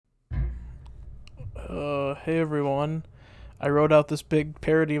Hey everyone. I wrote out this big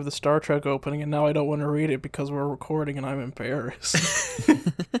parody of the Star Trek opening, and now I don't want to read it because we're recording and I'm embarrassed.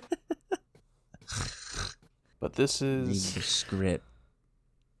 But this Read is the script.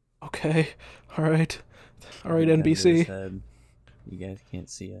 okay. All right, Gun to his NBC. head. You guys can't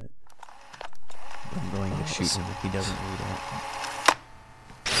see it. I'm going to shoot him if he doesn't read it.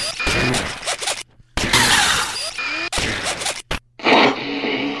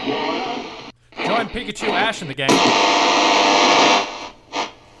 Join Pikachu, Ash, and the gang.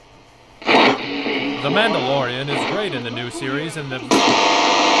 The Mandalorian is great in the new series, and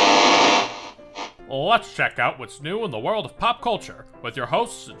let's check out what's new in the world of pop culture with your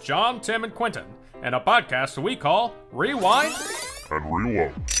hosts John, Tim, and Quentin, and a podcast we call Rewind and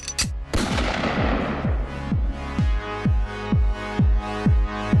Reload.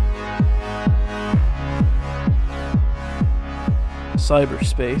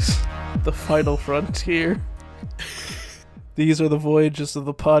 Cyberspace, the final frontier. These are the voyages of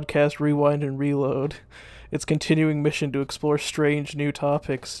the podcast Rewind and Reload. Its continuing mission to explore strange new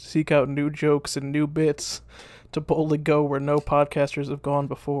topics, seek out new jokes and new bits, to boldly go where no podcasters have gone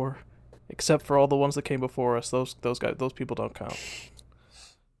before, except for all the ones that came before us. Those people don't count.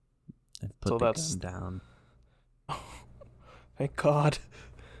 I've put So the that's- gun down. Thank God.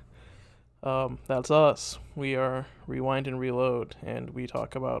 That's us. We are Rewind and Reload, and we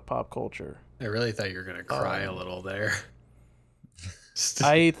talk about pop culture. I really thought you were gonna cry a little there.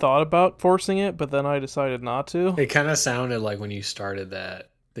 I thought about forcing it, but then I decided not to. It kind of sounded like when you started that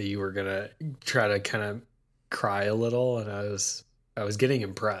you were gonna try to kind of cry a little, and I was getting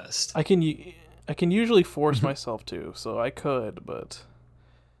impressed. I can usually force myself to, so I could, but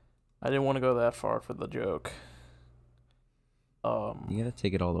I didn't want to go that far for the joke. You gotta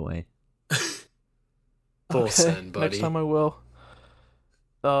take it all the way. Full okay, send, buddy. next time I will.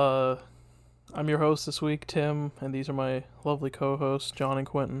 I'm your host this week, Tim, and these are my lovely co-hosts, John and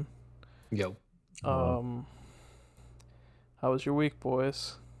Quentin. Yo. How was your week,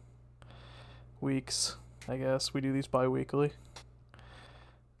 boys? Weeks, I guess. We do these bi-weekly.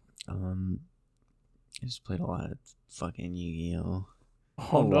 I just played a lot of fucking Yu-Gi-Oh.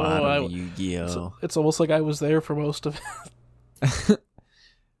 Oh a no, lot of Yu-Gi-Oh. it's almost like I was there for most of it.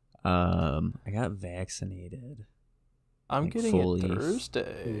 I got vaccinated. I'm Like getting fully. it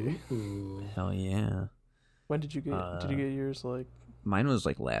Thursday. Ooh. Hell yeah. When did you get? Did you get yours? Like, Mine was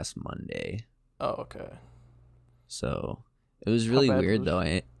like last Monday. oh, okay. So it was really bad weird was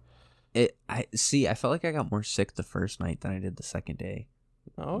though. I felt like I got more sick the first night than I did the second day.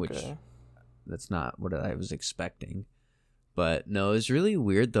 Oh, Which- okay. That's not what I was expecting. But no, it was really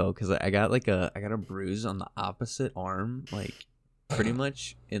weird though, because I got a bruise on the opposite arm, like pretty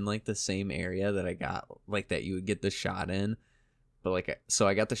much in like the same area that I got like that you would get the shot in. But so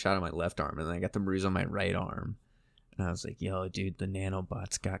I got the shot on my left arm, and then I got the bruise on my right arm. And I was like, yo, dude, the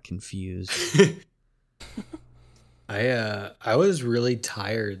nanobots got confused. I was really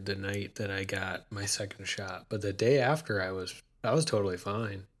tired the night that I got my second shot, but the day after I was totally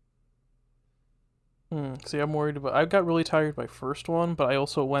fine. See, I'm worried about. I got really tired my first one, but I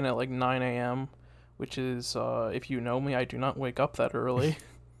also went at like 9 a.m., which is, if you know me, I do not wake up that early.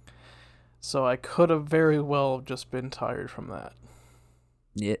 So I could have very well just been tired from that.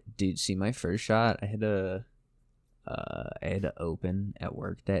 Yeah, dude. See, my first shot, I had to open at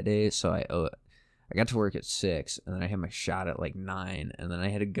work that day, so I got to work at 6, and then I had my shot at like 9, and then I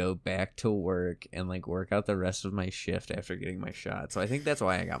had to go back to work and like work out the rest of my shift after getting my shot. So I think that's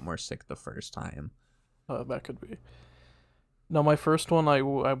why I got more sick the first time. That could be. No, my first one, I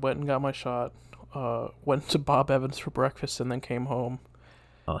went and got my shot. Went to Bob Evans for breakfast and then came home.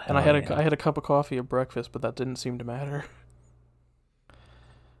 Oh, And I hell had yeah. I had a cup of coffee at breakfast, but that didn't seem to matter.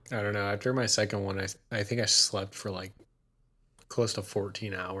 I don't know. After my second one, I think I slept for like close to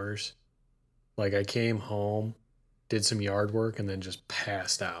 14 hours. Like I came home, did some yard work, and then just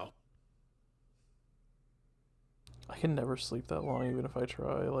passed out. I can never sleep that long, even if I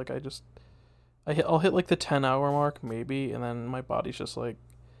try. Like I'll hit like the 10-hour mark maybe, and then my body's just like,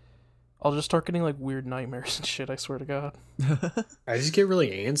 I'll just start getting like weird nightmares and shit. I swear to God. I just get really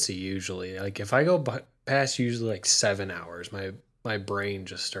antsy usually. Like if I go past usually like 7 hours, my brain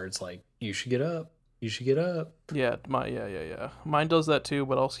just starts like, you should get up. You should get up. Yeah, yeah. Mine does that too,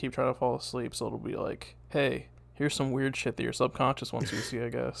 but I'll keep trying to fall asleep, so it'll be like, hey, here's some weird shit that your subconscious wants you to see, I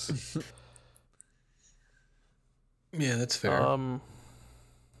guess. Yeah, that's fair.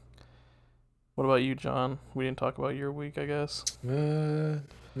 What about you, John? We didn't talk about your week, I guess.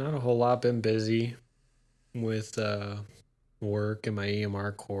 Not a whole lot. Been busy with work and my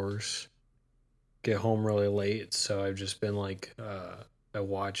EMR course. Get home really late, so I've just been like, I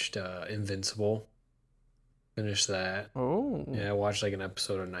watched Invincible Finished that. Oh. Yeah, I watched like an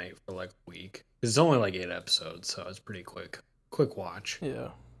episode a night for like a week. It's only like 8 episodes, so it's pretty quick watch. Yeah.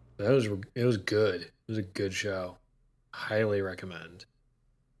 But it was good. It was a good show. Highly recommend.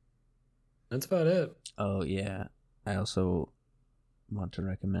 That's about it. Oh yeah, I also want to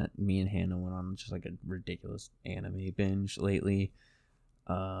recommend. Me and Hannah went on just like a ridiculous anime binge lately.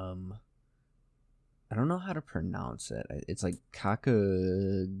 I don't know how to pronounce it. It's like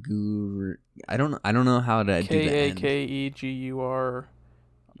Kakaguru. I don't know how to do the end. Kakegurui.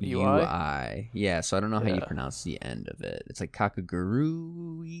 UI. Yeah, so I don't know how you Yeah. pronounce the end of it. It's like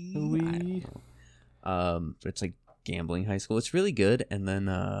Kakagurui. I don't know. But it's like gambling high school. It's really good, and then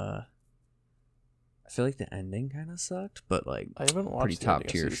I feel like the ending kind of sucked, but like I haven't watched pretty the top ending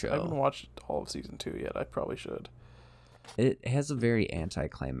of tier season- show. I haven't watched all of season 2 yet. I probably should. It has a very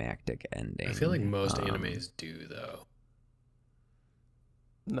anticlimactic ending. I feel like most animes do though.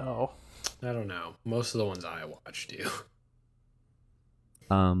 No. I don't know. Most of the ones I watch do.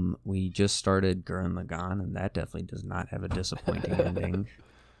 We just started Gurren Lagann, and that definitely does not have a disappointing ending.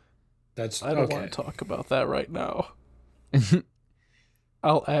 That's I don't okay. want to talk about that right now.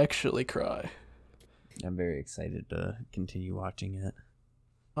 I'll actually cry. I'm very excited to continue watching it.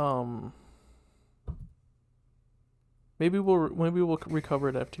 Maybe we'll recover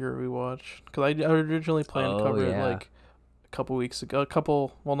it after your rewatch, because I originally planned to cover it like a couple weeks ago. Not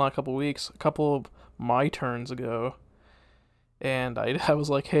a couple weeks, a couple of my turns ago. And I was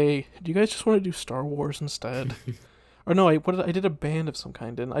like, hey, do you guys just want to do Star Wars instead? Or no, I did a band of some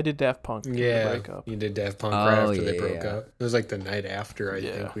kind, and I did Daft Punk. Yeah, breakup. you did Daft Punk right after they yeah, broke yeah. up. It was like the night after I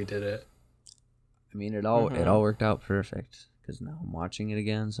think we did it. I mean, it all worked out perfect because now I'm watching it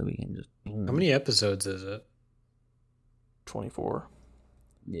again, so we can just boom. How many episodes is it? 24.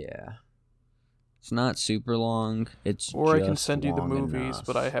 Yeah, it's not super long. Or I can just send you the long movies, enough.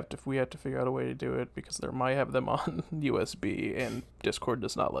 but we have to figure out a way to do it because there might have them on USB, and Discord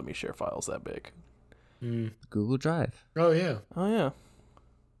does not let me share files that big. Google Drive. Oh yeah, Oh yeah.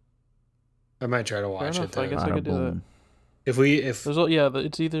 I might try to watch enough, it. I Then. guess I could do that. Boom. If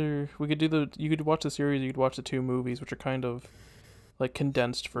It's either we could do you could watch the series, you could watch the 2 movies, which are kind of like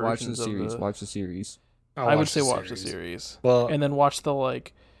condensed Watch versions the series. of the. Watch the series. I would say watch the series. Well, And then watch the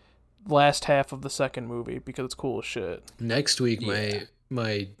like last half of the second movie because it's cool as shit. next week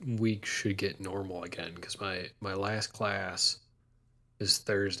my week should get normal again because my last class is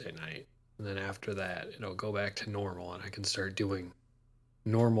Thursday night, and then after that it'll go back to normal, and I can start doing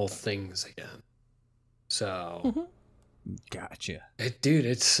normal things again. So. Gotcha.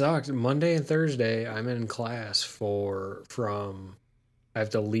 It sucked. Monday and Thursday, I'm in class I have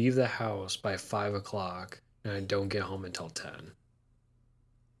to leave the house by 5:00, and I don't get home until 10.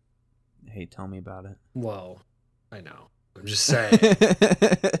 Hey, tell me about it. Well, I know. I'm just saying.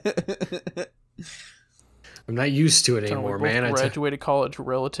 I'm not used to it John, anymore, we both man. graduated college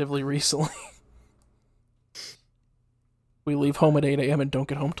relatively recently. We leave home at 8 a.m. and don't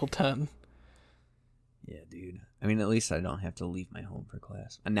get home till 10. Yeah, dude. I mean, at least I don't have to leave my home for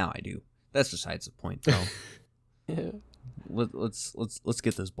class. And now I do. That's besides the point, though. Yeah. Let's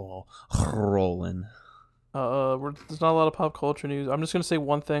get this ball rolling. There's not a lot of pop culture news. I'm just gonna say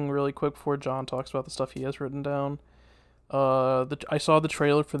one thing really quick before John talks about the stuff he has written down. I saw the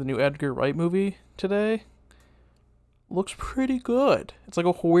trailer for the new Edgar Wright movie today. Looks pretty good. It's like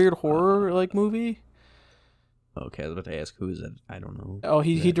a weird horror like movie. Okay, I was about to ask who is it. I don't know. Oh,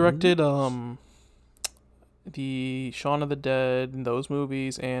 he directed the Shaun of the Dead and those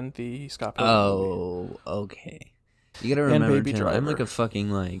movies and the Scott Pilgrim movie. Oh, okay. You gotta remember, Baby Tim, I'm like Driver. a fucking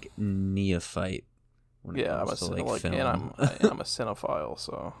like neophyte. When it Yeah, I'm a comes to, like, film. and I'm a cinephile,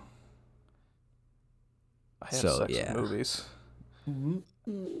 so I have So, sex yeah. with movies.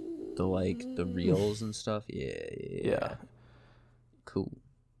 the reels and stuff. Yeah. Cool.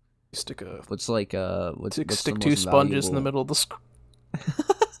 Stick What's like what's stick the two most sponges in the valuable- middle of the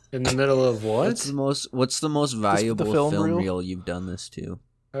In the middle of what? What's the most valuable film film reel? reel you've done this to?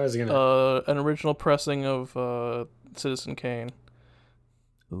 I was gonna. an original pressing of Citizen Kane.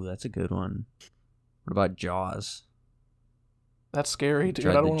 Ooh, that's a good one. What about Jaws? That's scary, dude.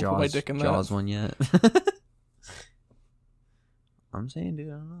 Tried I don't the want to put my dick in that. Jaws one yet? I'm saying, dude,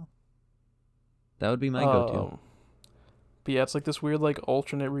 I don't know. That would be my go-to. But yeah, it's like this weird like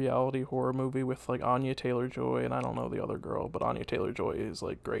alternate reality horror movie with like Anya Taylor-Joy, and I don't know the other girl, but Anya Taylor-Joy is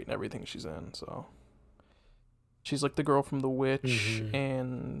like great in everything she's in. So she's like the girl from The Witch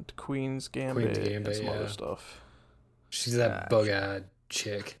and Queen's Gambit, and some other stuff. She's that bug-eyed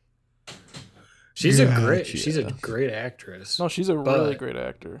chick. She's a great actress. No, she's a really great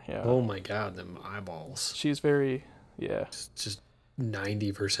actor. Yeah. Oh my god, them eyeballs. She's very, yeah. Just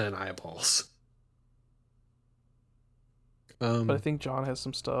 90% eyeballs. But I think John has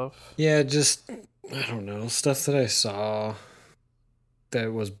some stuff. Yeah, just I don't know, stuff that I saw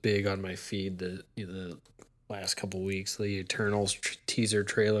that was big on my feed the last couple weeks. The Eternals teaser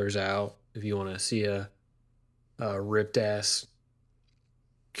trailer's out. If you want to see a ripped ass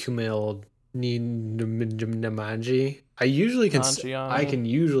Kumail Nanjiani, I can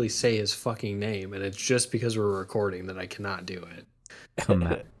usually say his fucking name, and it's just because we're recording that I cannot do it.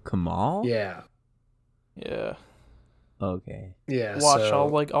 Kamal? Yeah. Yeah. Okay. Yeah. Watch,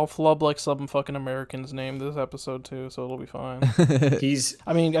 so, I'll flub like some fucking American's name this episode too, so it'll be fine.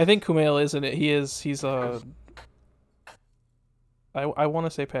 I mean, I think Kumail isn't it? He's I want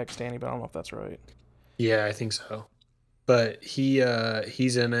to say Pakistani, but I don't know if that's right. Yeah, I think so. But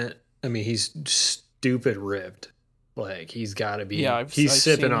he's in it. I mean, he's stupid ripped. Like, he's got to be. Yeah, he's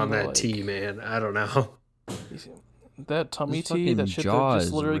sipping on that tea, man. I don't know. That tummy tea, that shit that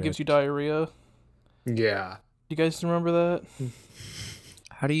just literally gives you diarrhea. Yeah. You guys remember that?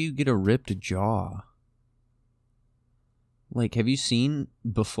 How do you get a ripped jaw? Like, have you seen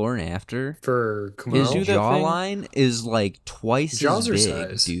before and after? For Kumail? His jawline is like twice as big,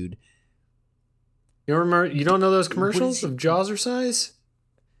 size. Dude. You don't remember? You don't know those commercials of Jazzercise?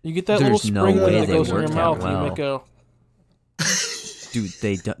 You get that little spring that goes in your mouth, and you make a. Dude,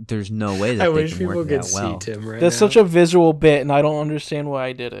 there's no way that they can work that well. Tim right That's now. such a visual bit, and I don't understand why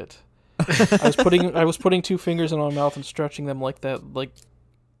I did it. I was putting 2 fingers in my mouth and stretching them like that. Like,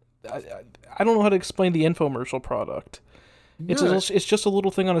 I don't know how to explain the infomercial product. It's just a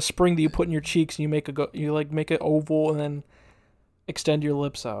little thing on a spring that you put in your cheeks, and you make it oval, and then extend your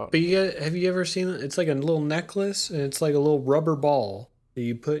lips out. But have you ever seen it? It's like a little necklace, and it's like a little rubber ball that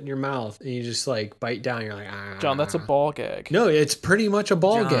you put in your mouth, and you just like bite down. You're like, ah. John, that's a ball gag. No, it's pretty much a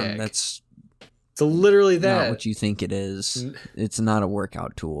ball gag. That's literally that. Not what you think it is. It's not a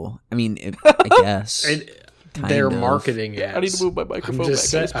workout tool. I mean, I guess. They're marketing it. I need to move my microphone back. I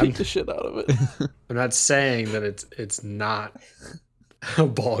just beat the shit out of it. I'm not saying that it's not a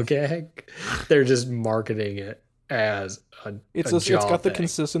ball gag. They're just marketing it as it's got the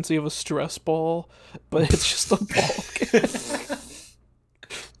consistency of a stress ball, but it's just a ball gag.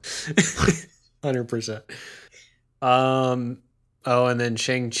 100%. Oh, and then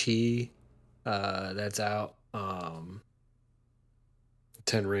Shang-Chi, that's out.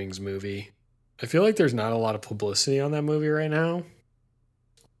 10 Rings movie. I feel like there's not a lot of publicity on that movie right now.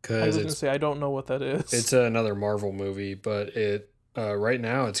 I was going to say, I don't know what that is. It's another Marvel movie, but right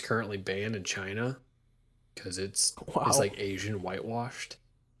now it's currently banned in China because it's like Asian whitewashed,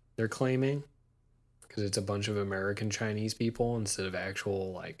 they're claiming. Because it's a bunch of American Chinese people instead of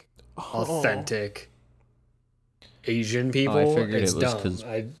actual, like, authentic Asian people. I figured it's it was because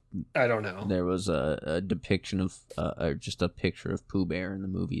I don't know. There was a depiction of just a picture of Pooh Bear in the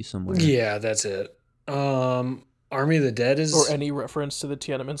movie somewhere. Yeah, that's it. Army of the Dead is, or any reference to the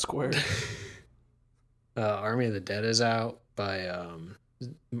Tiananmen Square. Army of the Dead is out by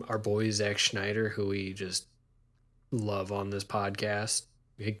our boy Zack Schneider, who we just love on this podcast.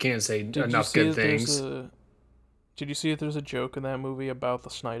 He can't say enough good things. Did you see if there's a joke in that movie about the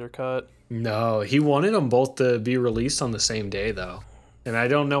Snyder Cut? No, he wanted them both to be released on the same day, though. And I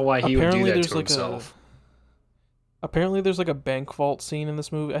don't know why he would do that to himself. Apparently there's like a bank vault scene in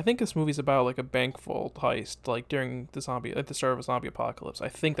this movie. I think this movie's about like a bank vault heist, like during at the start of a zombie apocalypse. I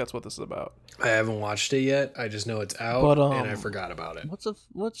think that's what this is about. I haven't watched it yet. I just know it's out, and I forgot about it.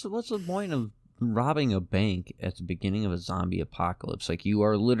 What's the point of robbing a bank at the beginning of a zombie apocalypse? Like, you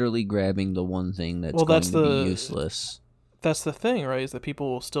are literally grabbing the one thing that's going to be useless. That's the thing, right? Is that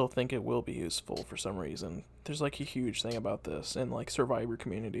people will still think it will be useful for some reason. There's like a huge thing about this in like survivor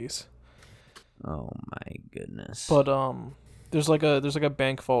communities. Oh my goodness. But there's like a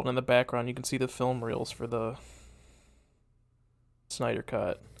bank vault, and in the background you can see the film reels for the Snyder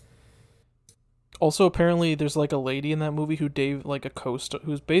Cut. Also, apparently, there's like a lady in that movie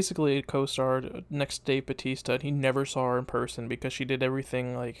who's basically a co-star next to Dave Bautista, and he never saw her in person because she did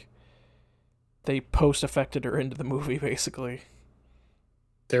everything like they post-effected her into the movie, basically.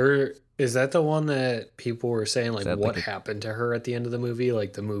 Is that the one that people were saying like what happened to her at the end of the movie?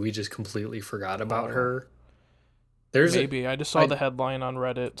 Like the movie just completely forgot about her. I just saw the headline on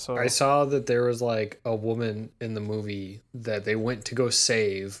Reddit. So I saw that there was like a woman in the movie that they went to go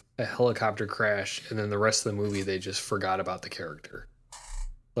save a helicopter crash, and then the rest of the movie they just forgot about the character.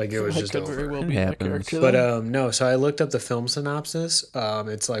 Like it was just over. Very well be that character, but no, so I looked up the film synopsis.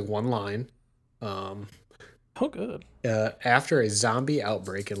 It's like one line. Oh, good. After a zombie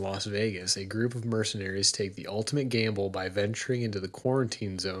outbreak in Las Vegas, a group of mercenaries take the ultimate gamble by venturing into the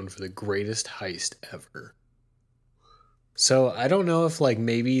quarantine zone for the greatest heist ever. So I don't know if like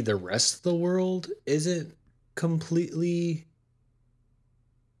maybe the rest of the world isn't completely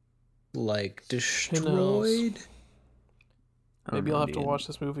like knows? destroyed. I don't Maybe know, I'll have to dude. watch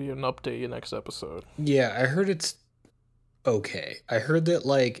this movie and update you next episode. Yeah, I heard it's okay. I heard that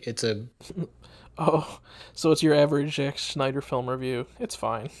like it's a Oh, so it's your average Zack Snyder film review. It's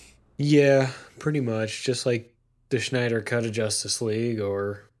fine. yeah, pretty much just like the Schneider cut of Justice League.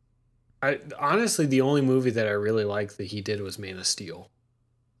 Or I honestly the only movie that I really liked that he did was Man of Steel.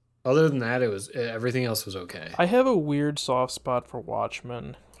 Other than that, it was everything else was okay. I have a weird soft spot for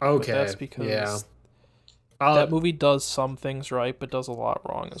Watchmen. Okay, But that's because yeah. that movie does some things right, but does a lot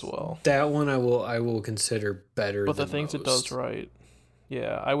wrong as well. That one I will consider better. But the than things it most. does right,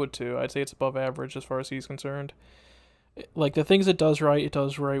 yeah, I would too. I'd say it's above average as far as he's concerned. Like the things it does right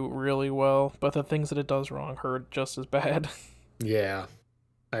really well. But the things that it does wrong hurt just as bad. Yeah,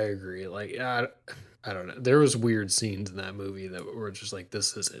 I agree. Like I don't know. There was weird scenes in that movie that were just like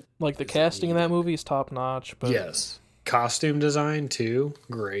this isn't. Like the isn't casting in that needed. movie is top notch. But Yes, costume design too,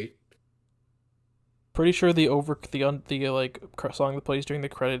 great. pretty sure the song that plays during the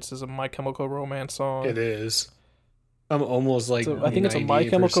credits is a My Chemical Romance song. It is. I'm almost like So I think it's a My 98%.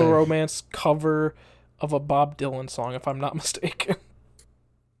 Chemical Romance cover of a Bob Dylan song, if I'm not mistaken.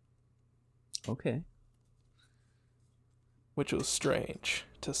 Okay. Which was strange,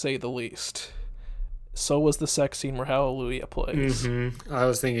 to say the least. So was the sex scene where Hallelujah plays. Mm-hmm. I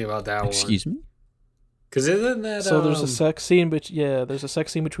was thinking about that Excuse one. me? Because isn't that So there's a sex scene, there's a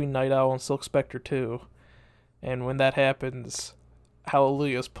sex scene between Night Owl and Silk Spectre too. And when that happens,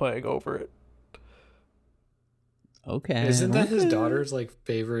 Hallelujah's playing over it. Okay. Isn't that his okay. daughter's like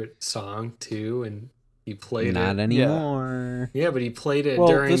favorite song too? And he played Not it. anymore. Yeah, but he played it Well,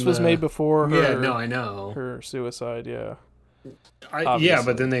 during. this was made before her. Yeah, no, I know. Her suicide. Yeah. Yeah, obviously.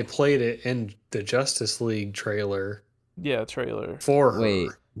 but then they played it in the Justice League trailer Yeah, trailer. for her. Wait,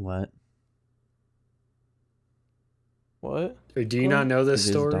 what? What? Or do you not know this Is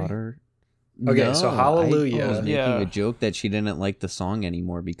his story? daughter? Okay, so Hallelujah. I was making Yeah. a joke that she didn't like the song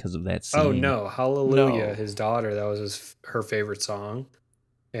anymore because of that scene. Oh no, Hallelujah! No. His daughter, that was her favorite song,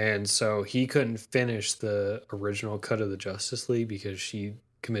 and so he couldn't finish the original cut of the Justice League because she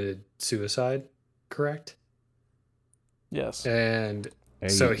committed suicide. Correct. Yes. And I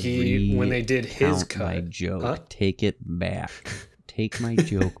so when they did his recount my cut, joke. Huh? Take it back. Take my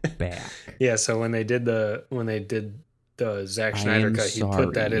joke back. yeah. So when they did the Zack Snyder am cut, he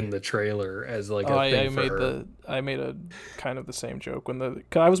put that sorry. in the trailer as like Oh, a I thing for made her. I made a kind of the same joke when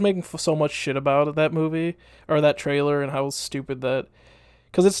cause I was making so much shit about that movie or that trailer and how stupid that,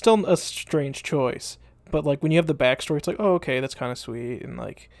 because it's still a strange choice, but like when you have the backstory, it's like, oh, okay, that's kind of sweet, and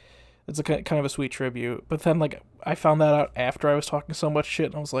like it's a kind of a sweet tribute. But then like I found that out after I was talking so much shit,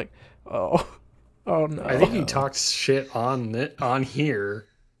 and I was like, oh no. I think he talked shit on here.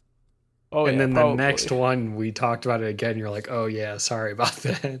 Oh, and yeah, then probably. the next one we talked about it again. You're like, oh yeah, sorry about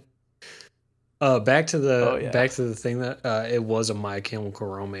that. Back to the thing that it was a My Chemical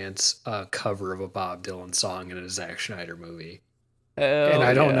Romance cover of a Bob Dylan song in a Zack Schneider movie, and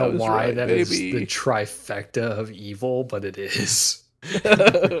I don't know why that is the trifecta of evil, but it is.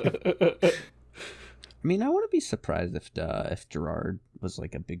 I mean, I wouldn't be surprised if Gerard was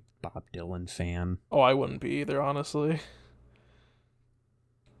like a big Bob Dylan fan. Oh, I wouldn't be either, honestly.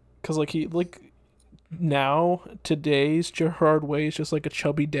 Cause like today's Gerard Way is just like a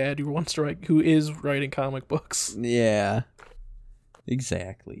chubby dad who is writing comic books. Yeah,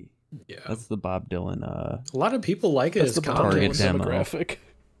 exactly. Yeah, That's the Bob Dylan. a lot of people like it That's as the Bob Target Dylan demo. demographic.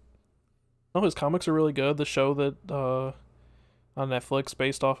 Oh, his comics are really good. The show that on Netflix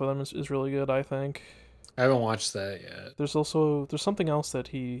based off of them is really good, I think. I haven't watched that yet. There's something else that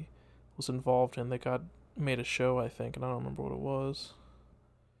he was involved in that got made a show, I think, and I don't remember what it was.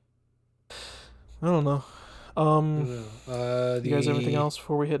 I don't know. You guys have anything else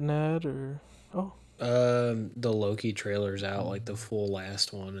before we hit an ad, or The Loki trailer's out, like the full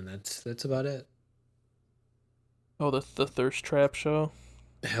last one, and that's about it. oh, the Thirst Trap show?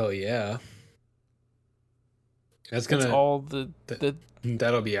 Hell yeah. That's all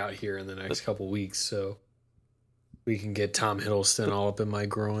that'll be out here in the next couple weeks, so we can get Tom Hiddleston all up in my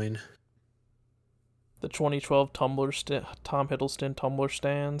groin. the 2012 Tom Hiddleston Tumblr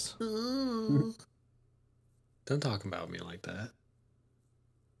stands. Don't talk about me like that.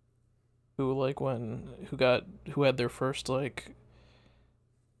 Who had their first like.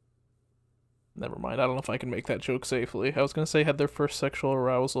 Never mind. I don't know if I can make that joke safely. I was gonna say had their first sexual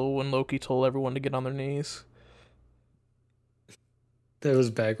arousal when Loki told everyone to get on their knees. That was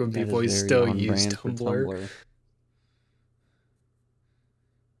back when That people is very still on used brand for Tumblr.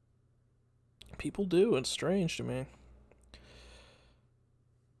 People do. It's strange to me.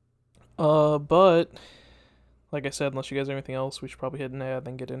 But like I said, unless you guys have anything else, we should probably hit an ad,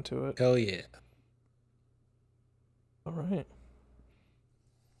 then get into it. Hell yeah. All right.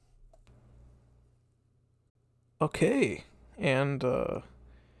 Okay, and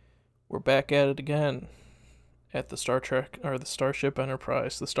we're back at it again at the Star Trek, or the Starship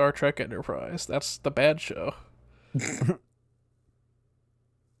Enterprise, the Star Trek Enterprise. That's the bad show.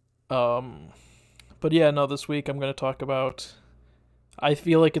 But yeah, no, this week I'm going to talk about, I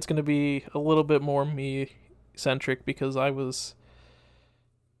feel like it's going to be a little bit more me-centric because I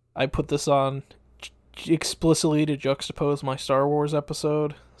put this on explicitly to juxtapose my Star Wars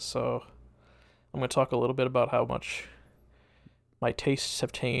episode, so I'm going to talk a little bit about how much my tastes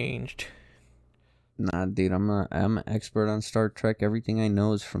have changed. Nah, dude, I'm an expert on Star Trek. Everything I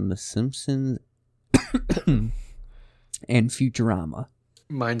know is from The Simpsons and Futurama.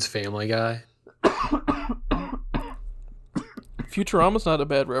 Mine's Family Guy. Futurama's not a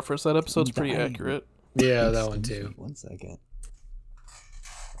bad reference. That episode's pretty accurate. Yeah, that one too. 1 second.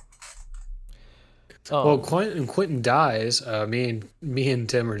 Well, Quentin dies. Me and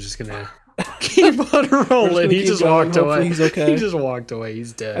Tim are just gonna keep on rolling. He just walked away. He's okay. He just walked away.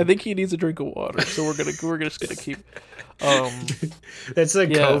 He's dead. I think he needs a drink of water, so we're just gonna keep. It's a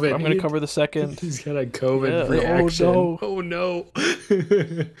COVID. I'm gonna cover the second. He's got a COVID reaction. Oh no!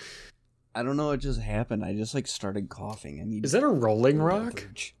 I don't know what just happened. I just started coughing. I need. Is that a Rolling Rock?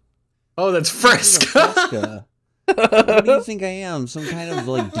 Oh, that's Fresca. Fresca. What do you think I am? Some kind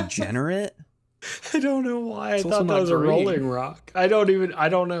of degenerate? I don't know why I thought that was a Rolling Rock. I don't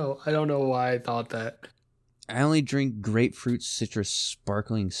know. I don't know why I thought that. I only drink grapefruit citrus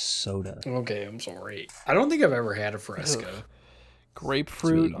sparkling soda. Okay, I'm sorry. I don't think I've ever had a Fresca. Ugh.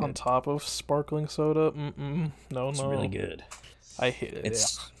 Grapefruit on top of sparkling soda? No. It's really good. I hate it.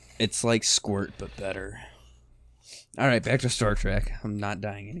 It's like Squirt, but better. All right, back to Star Trek. I'm not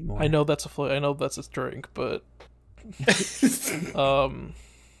dying anymore. I know that's a drink, but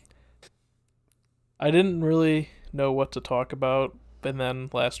I didn't really know what to talk about, and then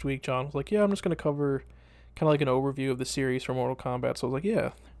last week John was like, "Yeah, I'm just gonna cover kind of like an overview of the series for Mortal Kombat." So I was like,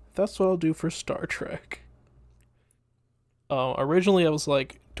 "Yeah, that's what I'll do for Star Trek." Originally I was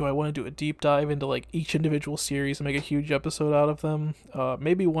like, do I want to do a deep dive into each individual series and make a huge episode out of them?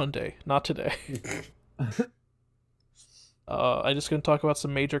 Maybe one day, not today. I'm just going to talk about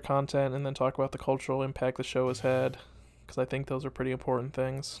some major content and then talk about the cultural impact the show has had, because I think those are pretty important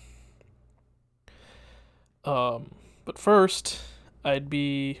things. But first, I'd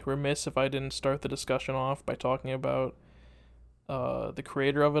be remiss if I didn't start the discussion off by talking about the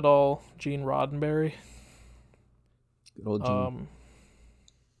creator of it all, Gene Roddenberry. Good old Gene.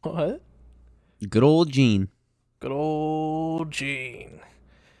 What? Good old Gene. Good old Gene.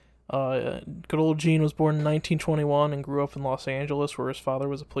 Good old Gene was born in 1921 and grew up in Los Angeles, where his father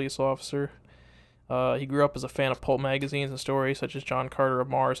was a police officer. He grew up as a fan of pulp magazines and stories such as John Carter of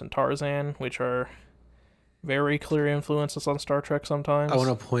Mars and Tarzan, which are very clear influences on Star Trek sometimes. I want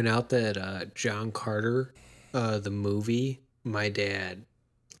to point out that John Carter, the movie, my dad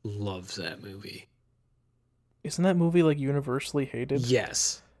loves that movie. Isn't that movie universally hated?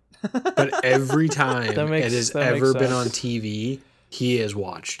 Yes. But every time it has ever been on TV, he has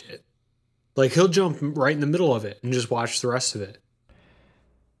watched it. He'll jump right in the middle of it and just watch the rest of it.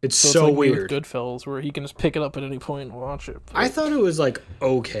 It's so weird. Goodfellas, where he can just pick it up at any point and watch it. But I thought it was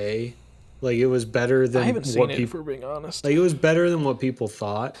okay. It was better than I haven't seen it, if we're being honest. It was better than what people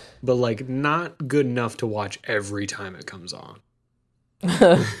thought, but not good enough to watch every time it comes on.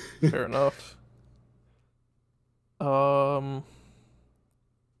 Fair enough.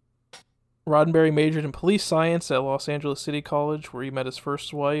 Roddenberry majored in police science at Los Angeles City College, where he met his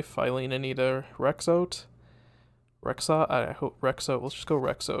first wife, Eileen Anita Rexote. I hope Rexote. Let's just go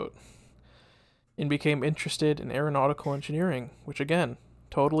Rexote. And became interested in aeronautical engineering, which again,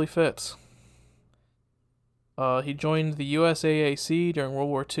 totally fits. He joined the USAAC during World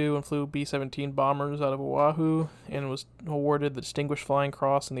War II and flew B-17 bombers out of Oahu, and was awarded the Distinguished Flying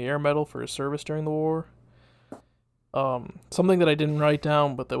Cross and the Air Medal for his service during the war. Something that I didn't write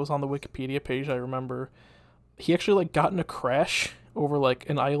down, but that was on the Wikipedia page, I remember. He actually got in a crash over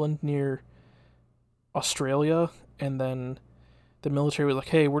an island near Australia, and then the military was like,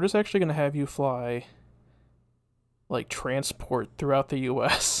 "Hey, we're just actually gonna have you fly transport throughout the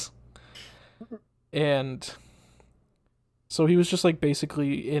US." And so he was just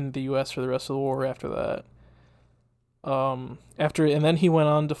basically in the US for the rest of the war after that. And then he went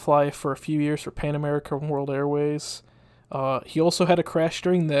on to fly for a few years for Pan American World Airways. He also had a crash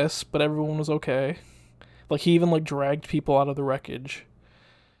during this, but everyone was okay. He even dragged people out of the wreckage.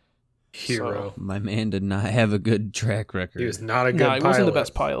 Hero. My man did not have a good track record. He was not a good No, pilot. he wasn't the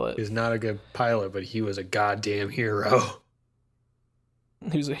best pilot. He was not a good pilot, but he was a goddamn hero.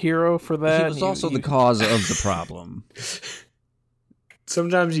 He was a hero for that. He was also the cause of the problem.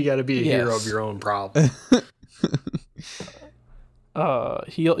 Sometimes you got to be a hero of your own problem.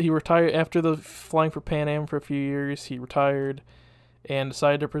 He retired after the flying for Pan Am for a few years. He retired and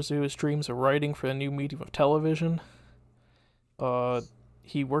decided to pursue his dreams of writing for the new medium of television.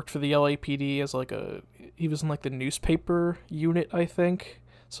 He worked for the LAPD as he was in like the newspaper unit, I think.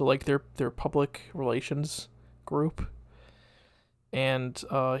 So like their public relations group. And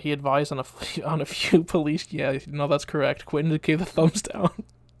he advised on a few police. Yeah, no, that's correct. Quentin gave the thumbs down.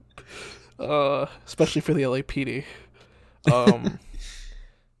 Especially for the LAPD.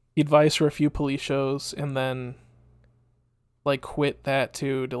 He advised for a few police shows and then like quit that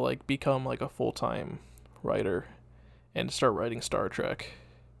too to like become like a full-time writer and start writing Star Trek.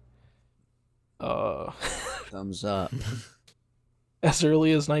 Thumbs up. As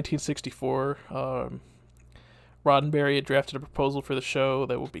early as 1964, Roddenberry had drafted a proposal for the show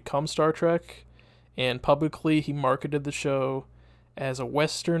that would become Star Trek, and publicly he marketed the show as a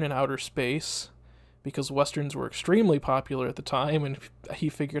Western in outer space, because Westerns were extremely popular at the time, and he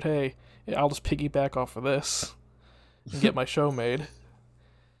figured, hey, I'll just piggyback off of this and get my show made.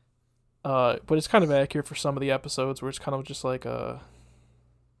 But it's kind of accurate for some of the episodes where it's kind of just like an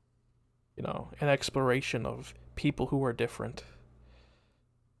exploration of people who are different,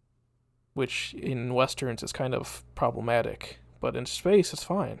 which in Westerns is kind of problematic, but in space it's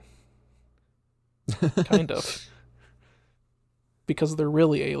fine. Kind of. Because they're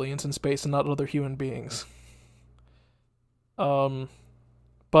really aliens in space and not other human beings. But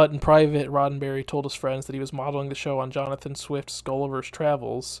in private, Roddenberry told his friends that he was modeling the show on Jonathan Swift's Gulliver's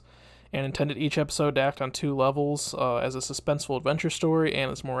Travels, and intended each episode to act on two levels, as a suspenseful adventure story and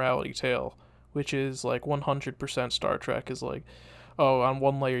as morality tale, which is like 100% Star Trek. Is like, oh, on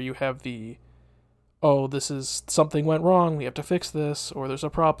one layer you have this is something went wrong, we have to fix this, or there's a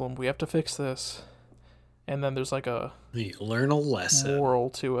problem, we have to fix this. And then there's like you learn a lesson. Moral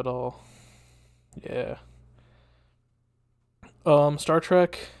to it all. Yeah. Star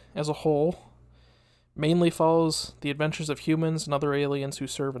Trek as a whole mainly follows the adventures of humans and other aliens who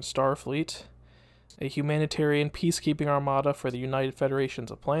serve in Starfleet, a humanitarian peacekeeping armada for the United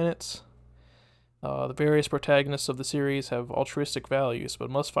Federations of Planets. The various protagonists of the series have altruistic values, but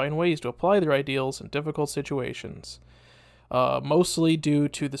must find ways to apply their ideals in difficult situations. Mostly due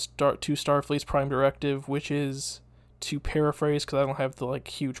to Starfleet's prime directive, which is, to paraphrase, because I don't have the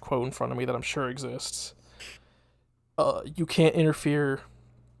huge quote in front of me that I'm sure exists, you can't interfere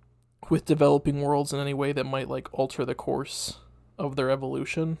with developing worlds in any way that might alter the course of their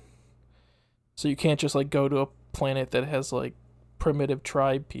evolution. So you can't just go to a planet that has primitive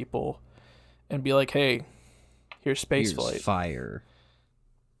tribe people and be like, hey, here's spaceflight. Here's fire.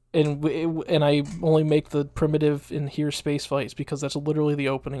 And I only make the primitive in here space flights because that's literally the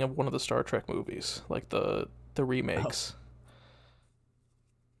opening of one of the Star Trek movies, the remakes. Oh.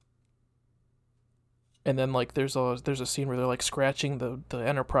 And then there's a scene where they're scratching the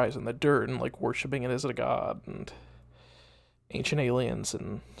Enterprise in the dirt and worshiping it as a god and ancient aliens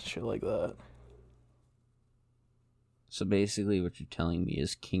and shit like that. So basically what you're telling me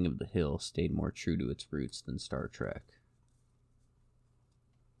is King of the Hill stayed more true to its roots than Star Trek.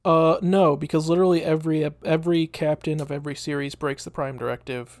 No, because literally every captain of every series breaks the prime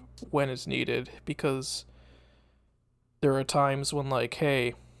directive when it's needed, because there are times when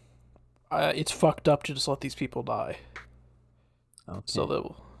hey, it's fucked up to just let these people die. Okay.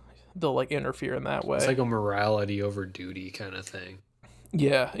 So they'll interfere in that way. It's like a morality over duty kind of thing.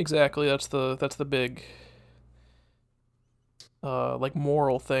 Yeah, exactly. That's the big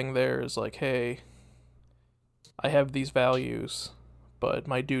moral thing there is hey, I have these values, but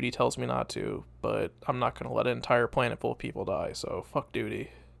my duty tells me not to, but I'm not going to let an entire planet full of people die, so fuck duty.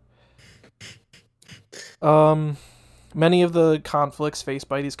 Many of the conflicts faced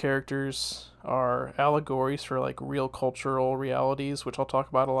by these characters are allegories for real cultural realities, which I'll talk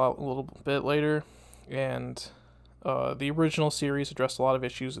about a little bit later. And the original series addressed a lot of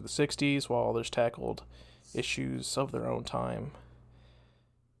issues of the 60s, while others tackled issues of their own time.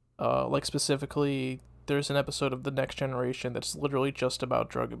 Specifically, there's an episode of The Next Generation that's literally just about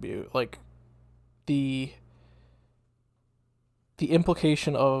drug abuse. The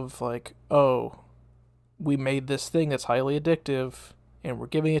implication of oh, we made this thing that's highly addictive and we're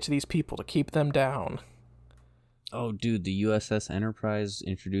giving it to these people to keep them down. Oh, dude, the USS Enterprise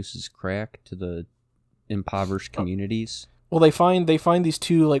introduces crack to the impoverished communities. Well, they find these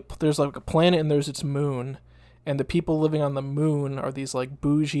two, there's a planet and there's its moon, And the people living on the moon are these like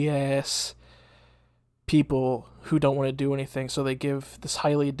bougie ass people who don't want to do anything, so they give this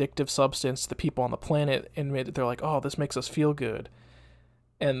highly addictive substance to the people on the planet, and they're like, oh, this makes us feel good.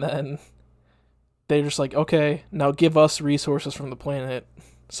 And then they're just like, okay, now give us resources from the planet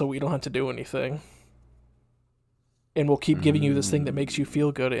so we don't have to do anything. And we'll keep giving you this thing that makes you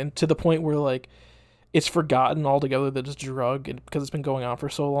feel good. And to the point where, like, it's forgotten altogether that it's a drug, and because it's been going on for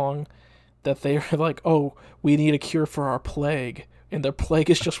so long, that they're like, oh, we need a cure for our plague. And their plague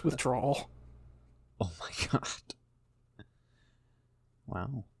is just withdrawal. Oh my god.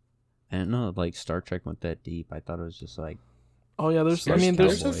 Wow. I didn't know, like, Star Trek went that deep. I thought it was just like... Oh, yeah, there's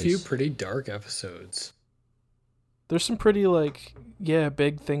there's a few pretty dark episodes. There's some pretty, like,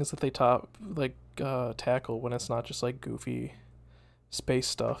 big things that they tackle when it's not just, like, goofy space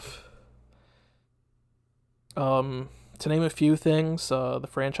stuff. To name a few things, the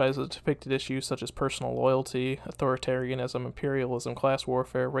franchise has depicted issues such as personal loyalty, authoritarianism, imperialism, class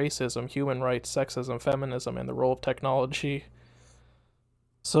warfare, racism, human rights, sexism, feminism, and the role of technology.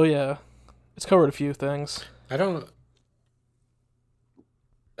 So, yeah, it's covered a few things.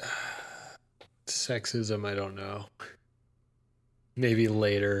 Sexism, I don't know. Maybe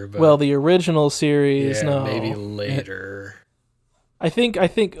later, but... Well, the original series, no. Maybe later. I think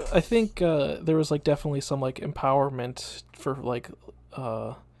there was like definitely some like empowerment for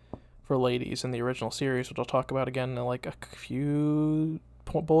ladies in the original series, which I'll talk about again in like a few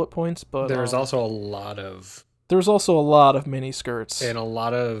bullet points. But there's also a lot of mini skirts and a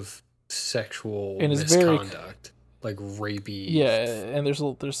lot of sexual misconduct, like rapey. Yeah, and there's a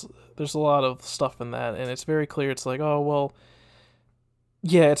lot of stuff in that, and it's very clear. It's like, oh well,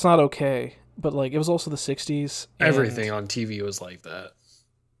 yeah, it's not okay. But, like, it was also the 60s. Everything on TV was like that.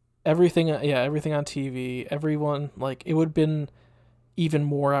 Everything on TV. Everyone, like, it would have been even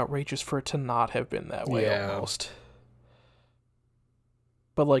more outrageous for it to not have been that way, almost.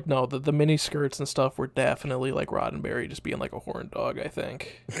 But, like, no, the mini skirts and stuff were definitely, like, Roddenberry just being, like, a horn dog, I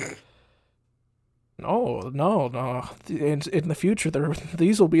think. No. In the future,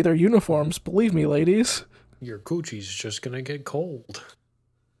 these will be their uniforms. Believe me, ladies. Your coochie's just gonna get cold.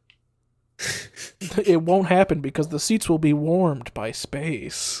 It won't happen because the seats will be warmed by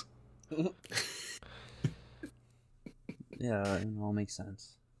space. Yeah, it all makes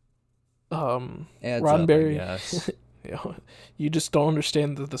sense. Roddenberry, you just don't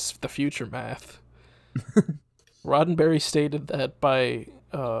understand the future math. Roddenberry stated that by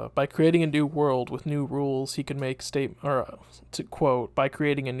creating a new world with new rules, he could make to quote, by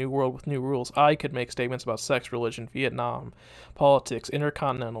creating a new world with new rules, I could make statements about sex, religion, Vietnam, politics,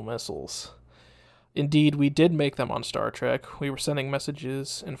 intercontinental missiles. Indeed, we did make them on Star Trek. We were sending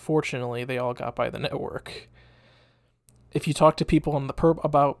messages, and fortunately, they all got by the network. If you talk to people on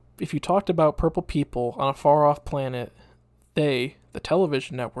if you talked about purple people on a far-off planet, the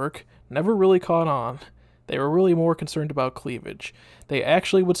television network, never really caught on. They were really more concerned about cleavage. They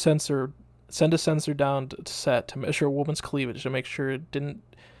actually would send a sensor down to set to measure a woman's cleavage to make sure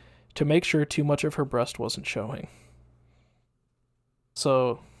too much of her breast wasn't showing.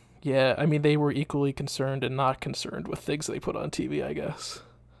 So, yeah, I mean, they were equally concerned and not concerned with things they put on TV, I guess.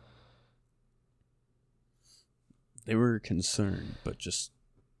 They were concerned, but just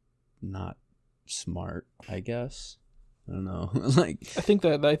not smart, I guess. I don't know. Like, I think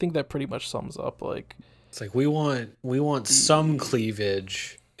that pretty much sums up, like, it's like we want some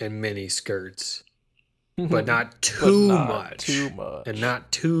cleavage and mini skirts, but not too much, and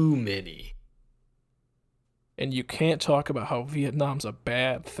not too many. And you can't talk about how Vietnam's a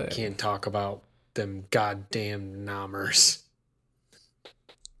bad thing. Can't talk about them goddamn Namers.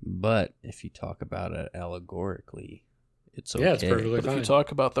 But if you talk about it allegorically, it's okay. Yeah, it's perfectly but fine. If you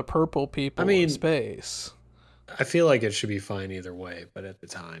talk about the purple people in space, I feel like it should be fine either way. But at the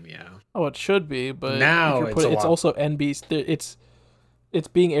time, yeah. Oh, it should be. But now it's also NBC. It's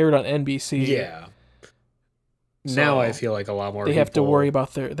being aired on NBC. Yeah. So now I feel like a lot more. They have to worry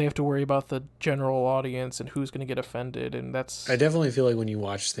about the general audience and who's going to get offended, and that's. I definitely feel like when you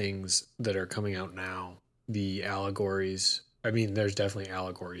watch things that are coming out now, the allegories. I mean, there's definitely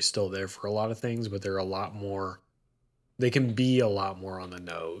allegories still there for a lot of things, but they're a lot more. They can be a lot more on the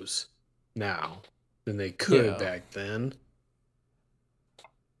nose now than they could back then.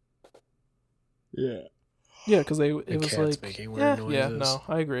 Yeah. Yeah, because it was like making weird noises. Yeah, no,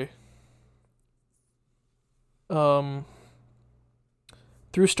 I agree.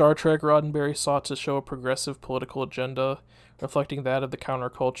 Through Star Trek, Roddenberry sought to show a progressive political agenda, reflecting that of the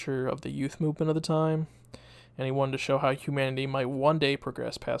counterculture of the youth movement of the time, and he wanted to show how humanity might one day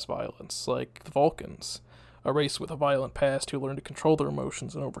progress past violence, like the Vulcans, a race with a violent past who learn to control their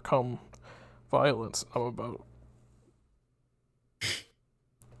emotions and overcome violence. I'm about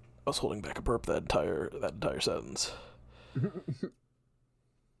I was holding back a burp that entire sentence.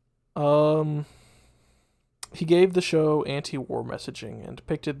 He gave the show anti-war messaging and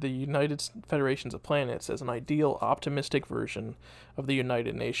depicted the United Federations of Planets as an ideal, optimistic version of the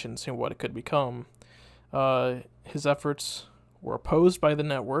United Nations and what it could become. His efforts were opposed by the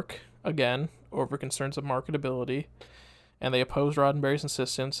network, again, over concerns of marketability, and they opposed Roddenberry's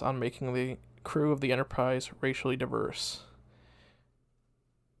insistence on making the crew of the Enterprise racially diverse.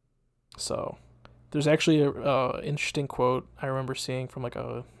 So, there's actually a interesting quote I remember seeing from like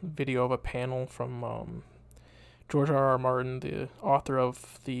a video of a panel from George R.R. Martin, the author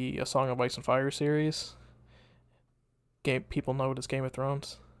of the A Song of Ice and Fire series. People know it as Game of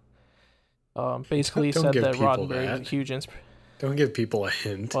Thrones. Basically Don't said give that people Roddenberry that. was a huge inspiration. Don't give people a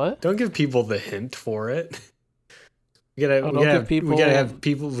hint. What? Don't give people the hint for it. We don't give people- we gotta have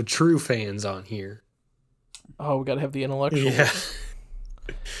people with true fans on here. Oh, we gotta have the intellectuals. Yeah.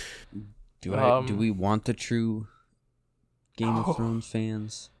 Do we want the true Game Oh. of Thrones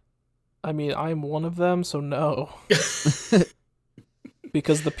fans? I mean, I'm one of them, so no.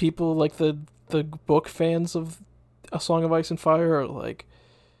 Because the people, like, the book fans of A Song of Ice and Fire are like,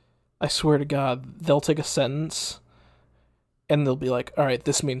 I swear to God, they'll take a sentence and they'll be like, all right,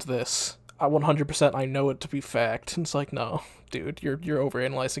 this means this. 100% I know it to be fact. And it's like, no, dude, you're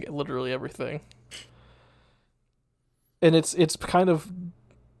overanalyzing literally everything. And it's kind of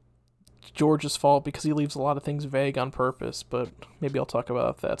George's fault because he leaves a lot of things vague on purpose, but maybe I'll talk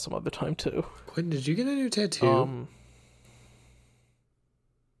about that some other time too. Quentin, did you get a new tattoo?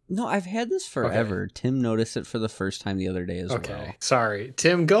 No, I've had this forever. Okay. Tim noticed it for the first time the other day as well. Okay, sorry.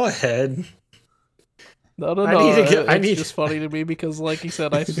 Tim, go ahead. No. It's just funny to me because, like he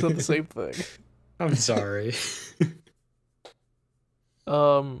said, I said the same thing. I'm sorry.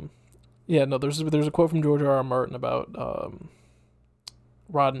 Yeah, no. There's a quote from George R.R. Martin about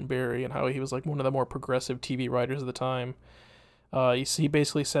Roddenberry and how he was like one of the more progressive TV writers of the time. He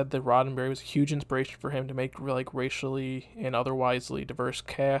basically said that Roddenberry was a huge inspiration for him to make like racially and otherwisely diverse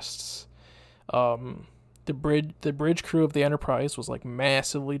casts. The bridge crew of the Enterprise was like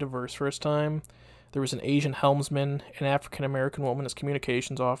massively diverse for its time. There was an Asian helmsman, an African American woman as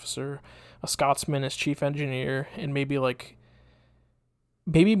communications officer, a Scotsman as chief engineer, and maybe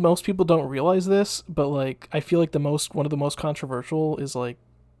most people don't realize this, but like I feel like one of the most controversial is like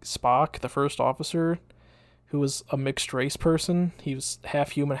Spock, the first officer, who was a mixed race person. He was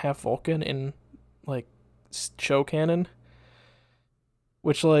half human, half Vulcan in like show canon,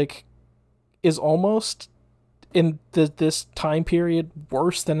 which like is almost in this time period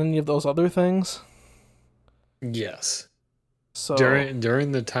worse than any of those other things. Yes. So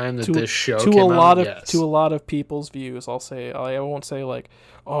During the time that this show to came a lot out, of yes. to a lot of people's views, I won't say like,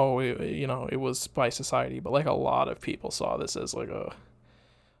 oh, it was by society, but like a lot of people saw this as like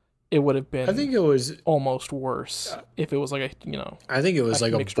it would have been. I think it was almost worse if it was like I think it was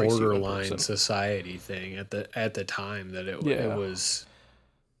like a mixed race human borderline person. society thing at the time that it was.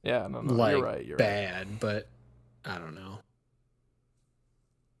 Yeah, no, like you're right. You're bad, right. but I don't know.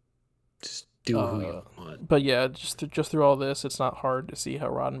 Just do who you want. But yeah, just through all this, it's not hard to see how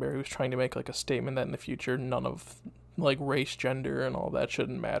Roddenberry was trying to make like a statement that in the future none of like race, gender, and all that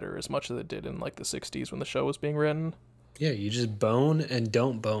shouldn't matter as much as it did in like the 60s when the show was being written. Yeah, you just bone and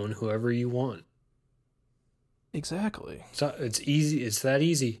don't bone whoever you want. Exactly. So it's easy. It's that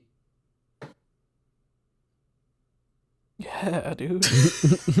easy. Yeah, dude.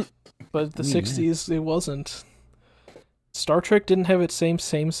 But the 60s, it wasn't. Star Trek didn't have its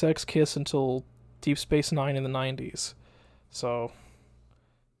same-sex kiss until Deep Space Nine in the 90s. So,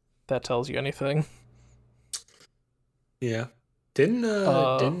 that tells you anything. Yeah.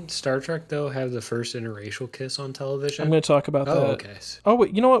 Didn't Star Trek though have the first interracial kiss on television? I'm going to talk about that. Okay. Oh,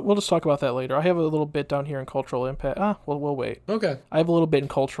 wait, you know what? We'll just talk about that later. I have a little bit down here in cultural impact. We'll wait. Okay. I have a little bit in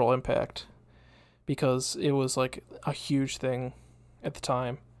cultural impact because it was like a huge thing at the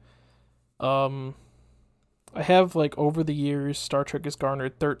time. I have like over the years, Star Trek has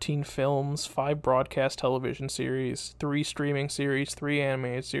garnered 13 films, 5 broadcast television series, 3 streaming series, 3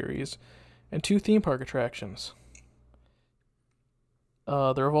 animated series, and 2 theme park attractions.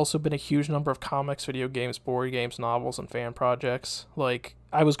 There have also been a huge number of comics, video games, board games, novels, and fan projects. Like,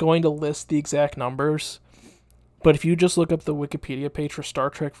 I was going to list the exact numbers, but if you just look up the Wikipedia page for Star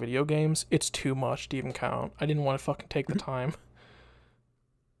Trek video games, it's too much to even count. I didn't want to fucking take the time.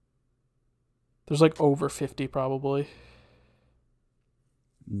 There's like over 50 probably.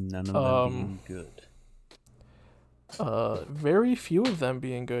 None of them being good. Very few of them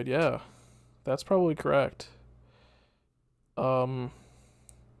being good, yeah. That's probably correct.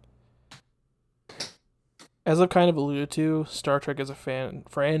 As I've kind of alluded to, Star Trek as a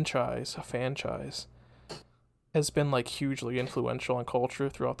franchise, has been like hugely influential on culture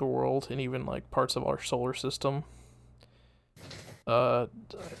throughout the world and even like parts of our solar system. Uh,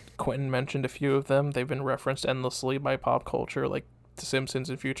 Quentin mentioned a few of them. They've been referenced endlessly by pop culture, like The Simpsons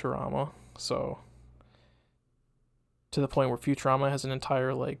and Futurama. So, to the point where Futurama has an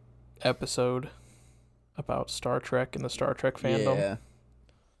entire like episode about Star Trek and the Star Trek fandom. Yeah.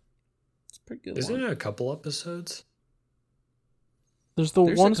 It's a pretty good Isn't one. it a couple episodes? There's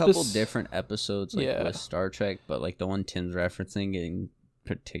There's one a couple different episodes like Yeah. with Star Trek, but like the one Tim's referencing in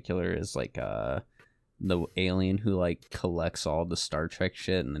particular is like the alien who like collects all the Star Trek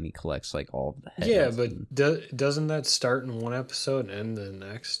shit, and then he collects like all of the heads. Yeah, but and... doesn't that start in one episode and end in the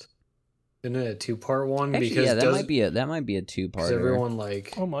next? Isn't it a 2-part one? Actually, because yeah, that might be a 2-part. Everyone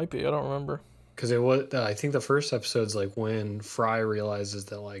like Oh, might be. I don't remember. because it was. I think the first episode's like when Fry realizes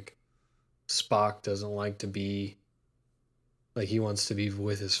that like Spock doesn't like to be like he wants to be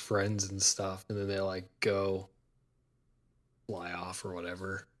with his friends and stuff, and then they like go fly off or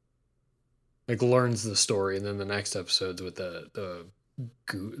whatever. Like learns the story, and then the next episode's with the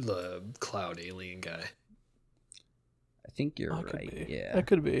cloud alien guy. I think you're That could right. be. Yeah, That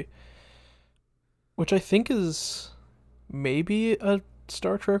could be. Which I think is maybe a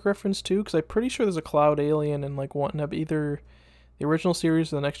Star Trek reference too, because I'm pretty sure there's a cloud alien in like one of either the original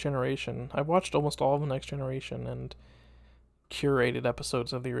series or the Next Generation. I've watched almost all of the Next Generation and curated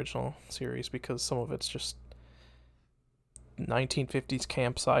episodes of the original series because some of it's just 1950s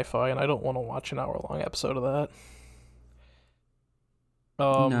camp sci-fi, and I don't want to watch an hour-long episode of that.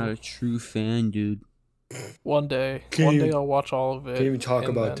 not a true fan, dude. One day Can't I'll watch all of it. Can't even talk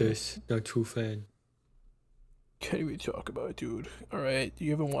and about then- this. Not true fan. Can't even talk about it, dude. All right, you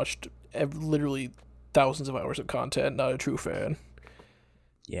haven't watched literally thousands of hours of content. Not a true fan.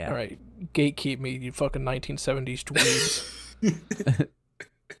 Yeah. All right, gatekeep me, you fucking 1970s dweebs.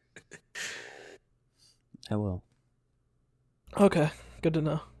 I will. Okay, good to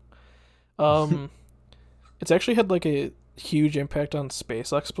know. It's actually had like a huge impact on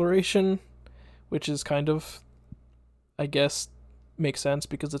space exploration, which is kind of, I guess, makes sense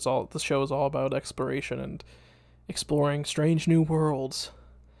because the show is all about exploration and exploring strange new worlds.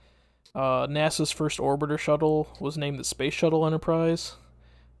 NASA's first orbiter shuttle was named the Space Shuttle Enterprise,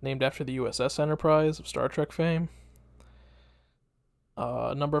 named after the USS Enterprise of Star Trek fame.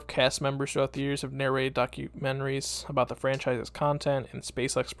 A number of cast members throughout the years have narrated documentaries about the franchise's content and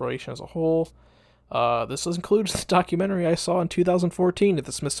space exploration as a whole. This includes the documentary I saw in 2014 at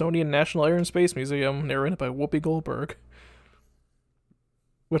the Smithsonian National Air and Space Museum, narrated by Whoopi Goldberg.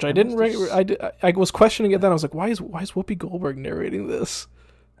 Which I didn't. I was questioning it then. I was like, why is Whoopi Goldberg narrating this?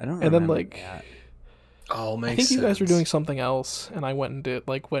 I don't. And then remember like, that. Oh, makes I think sense. you guys were doing something else, and I went to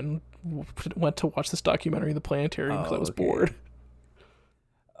watch this documentary in the planetarium because I was okay. bored.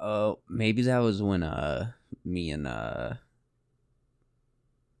 Oh, maybe that was when me and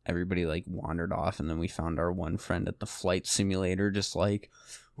everybody like wandered off, and then we found our one friend at the flight simulator, just like,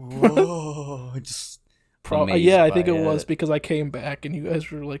 whoa, just amazed Yeah, I think by it was because I came back and you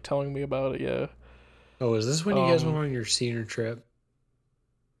guys were like telling me about it. Yeah. Oh, is this when you guys went on your senior trip?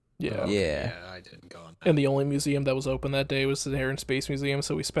 Yeah. Oh, Yeah. I didn't go on that. And the only museum that was open that day was the Air and Space Museum,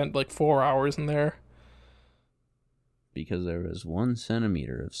 so we spent like 4 hours in there. because there was 1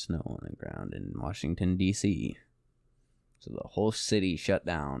 centimeter of snow on the ground in Washington D.C. So the whole city shut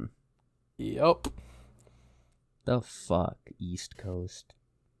down. Yup. The fuck, East Coast.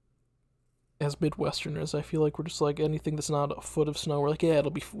 As Midwesterners, I feel like we're just like anything that's not a foot of snow. We're like, yeah,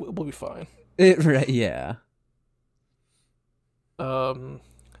 we'll be fine. Yeah.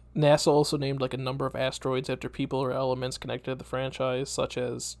 NASA also named like a number of asteroids after people or elements connected to the franchise, such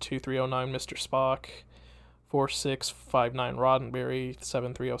as 2309 Mr. Spock, 4659 Roddenberry,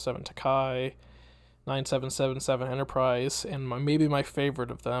 7307 Takai, 9777 Enterprise, and maybe my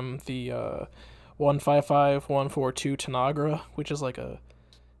favorite of them, the 155142 Tanagra, which is like a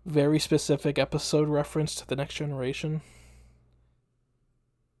very specific episode reference to the Next Generation.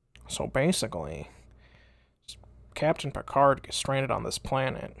 So basically, Captain Picard gets stranded on this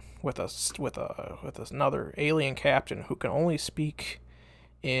planet with another alien captain who can only speak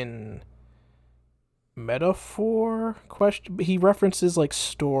in metaphor question. He references like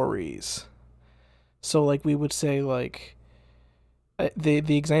stories. So like we would say like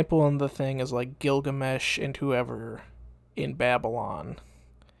the example on the thing is like Gilgamesh and whoever in Babylon.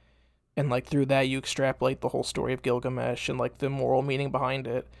 And like through that you extrapolate the whole story of Gilgamesh and like the moral meaning behind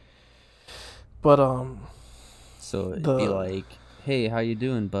it. But So it'd be like, hey, how you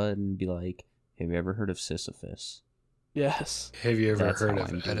doing, bud? And be like, have you ever heard of Sisyphus? yes. Have you ever That's heard how of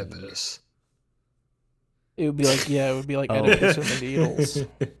I'm doing it. Oedipus? It would be like, yeah, it would be like Oh. Oedipus and the Needles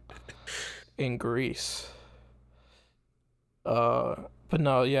in Greece. But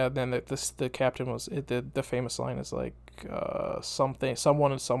no, yeah. Then the captain was the famous line is like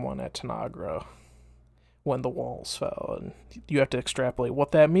someone and someone at Tanagra when the walls fell, and you have to extrapolate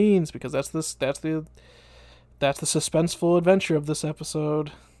what that means because that's the suspenseful adventure of this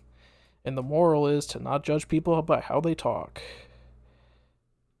episode, and the moral is to not judge people by how they talk.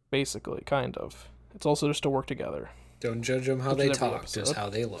 Basically, kind of. It's also just to work together. Don't judge them how they talk, just how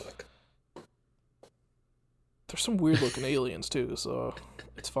they look. There's some weird looking aliens too, so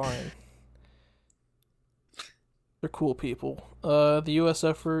it's fine. They're cool people. The U.S.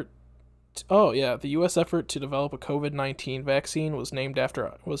 effort. The U.S. effort to develop a COVID-19 vaccine was named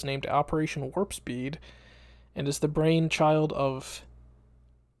Operation Warp Speed, and is the brainchild of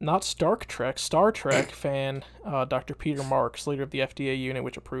not Star Trek fan Dr. Peter Marks, leader of the FDA unit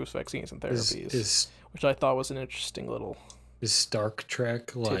which approves vaccines and therapies, which I thought was an interesting little. Is Star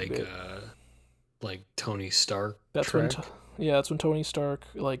Trek like Tony Stark? That's when Tony Stark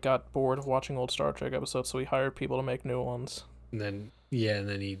got bored of watching old Star Trek episodes, so he hired people to make new ones. And then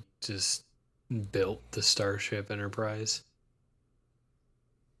he just built the Starship Enterprise.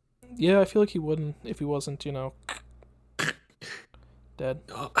 Yeah, I feel like he wouldn't if he wasn't, dead.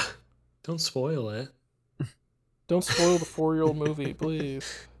 Oh, don't spoil it. Don't spoil the 4-year-old movie,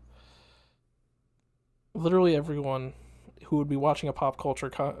 please. Literally everyone who would be watching a pop culture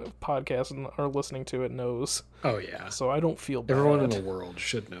podcast and are listening to it knows. Oh, yeah. So I don't feel bad. Everyone in the world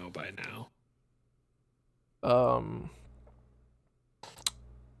should know by now.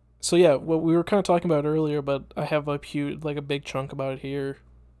 So yeah, what we were kind of talking about earlier, but I have a big chunk about it here.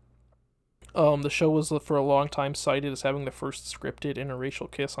 The show was for a long time cited as having the first scripted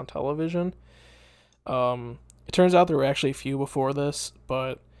interracial kiss on television. It turns out there were actually a few before this,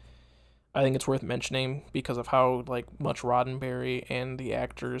 but I think it's worth mentioning because of how much Roddenberry and the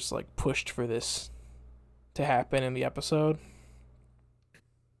actors pushed for this to happen in the episode.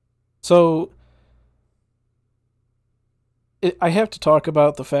 So I have to talk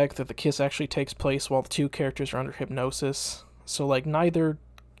about the fact that the kiss actually takes place while the two characters are under hypnosis. So neither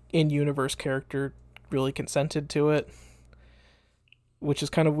in-universe character really consented to it, which is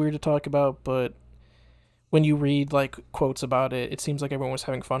kind of weird to talk about, but when you read quotes about it, it seems like everyone was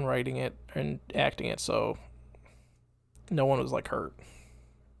having fun writing it and acting it, so no one was hurt.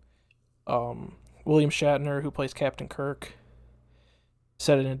 William Shatner, who plays Captain Kirk,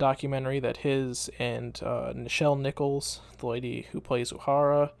 said in a documentary that his and Nichelle Nichols, the lady who plays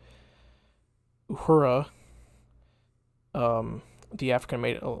Uhura, the African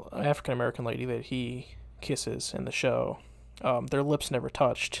American lady that he kisses in the show, their lips never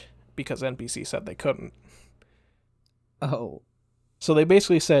touched because NBC said they couldn't. Oh. So they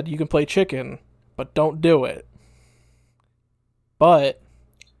basically said, you can play chicken, but don't do it. But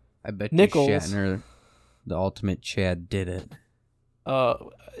I bet Nichols, you Shatner, the ultimate Chad, did it.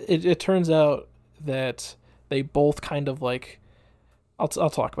 It turns out that they both kind of I'll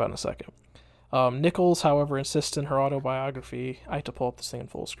talk about it in a second. Nichols, however, insists in her autobiography. I had to pull up this thing in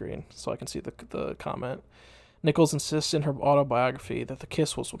full screen so I can see the comment. Nichols insists in her autobiography that the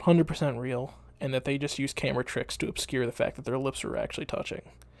kiss was 100% real and that they just used camera tricks to obscure the fact that their lips were actually touching.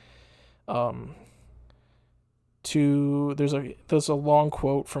 There's a long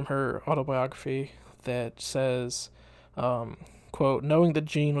quote from her autobiography that says, quote, "Knowing that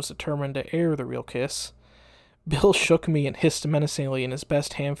Gene was determined to air the real kiss, Bill shook me and hissed menacingly in his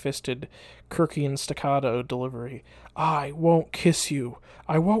best ham-fisted Kirkian staccato delivery. I won't kiss you.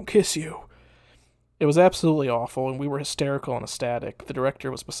 I won't kiss you." It was absolutely awful, and we were hysterical and ecstatic. The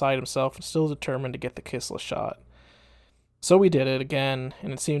director was beside himself and still determined to get the kissless shot. So we did it again,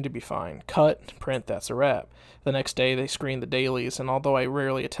 and it seemed to be fine. Cut, print, that's a wrap. The next day they screened the dailies, and although I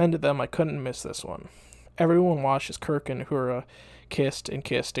rarely attended them, I couldn't miss this one. Everyone watched as Kirk and Uhura kissed and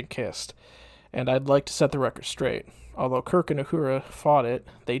kissed and kissed, and I'd like to set the record straight. Although Kirk and Uhura fought it,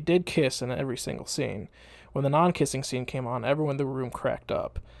 they did kiss in every single scene. When the non-kissing scene came on, everyone in the room cracked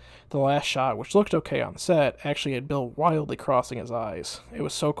up. The last shot, which looked okay on the set, actually had Bill wildly crossing his eyes. It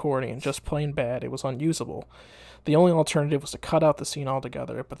was so corny and just plain bad, it was unusable. The only alternative was to cut out the scene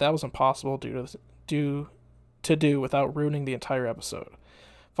altogether, but that was impossible to do without ruining the entire episode.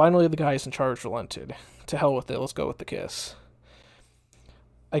 Finally, the guys in charge relented. To hell with it, let's go with the kiss.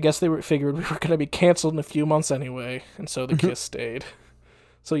 I guess they figured we were going to be canceled in a few months anyway, and so the kiss stayed.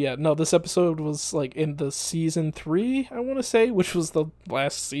 So yeah, no, this episode was in the season 3, I want to say, which was the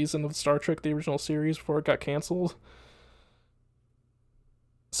last season of Star Trek, the original series, before it got canceled.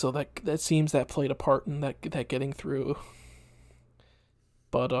 So that seems that played a part in that getting through.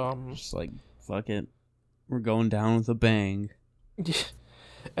 But Just fuck it. We're going down with a bang.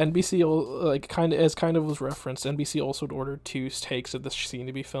 NBC, kind of was referenced, NBC also ordered 2 takes of this scene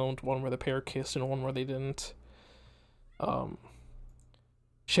to be filmed, one where the pair kissed and one where they didn't. Shatner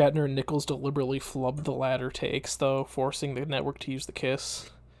and Nichols deliberately flubbed the latter takes, though, forcing the network to use the kiss.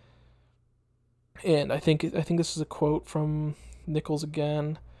 And I think this is a quote from Nichols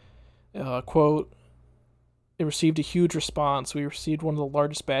again. Quote, "It received a huge response. We received one of the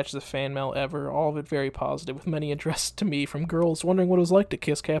largest batches of fan mail ever, all of it very positive, with many addressed to me from girls wondering what it was like to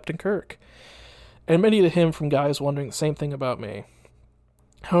kiss Captain Kirk, and many to him from guys wondering the same thing about me.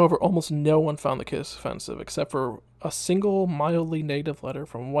 However, almost no one found the kiss offensive, except for a single mildly negative letter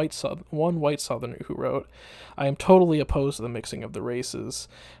from one white Southerner who wrote, 'I am totally opposed to the mixing of the races.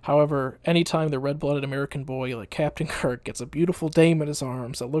 However, anytime the red-blooded American boy like Captain Kirk gets a beautiful dame in his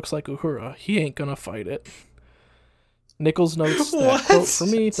arms that looks like Uhura, he ain't gonna fight it.'" Nichols notes that, quote, "For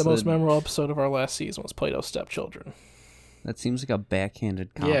me, the most memorable episode of our last season was Plato's Stepchildren." That seems like a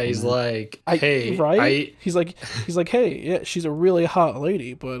backhanded compliment. Yeah, he's like, hey, right? He's like, hey, yeah, she's a really hot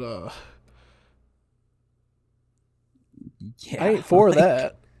lady, but yeah, I ain't for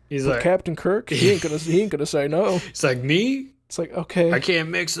that. He's but like, Captain Kirk, he ain't gonna say no. It's like, me? It's like, okay, I can't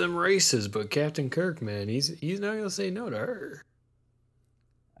mix them races, but Captain Kirk, man, he's not gonna say no to her.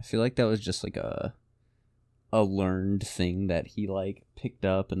 I feel like that was just like a learned thing that he like picked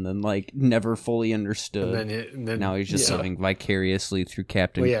up and then like never fully understood. And then now he's just living vicariously through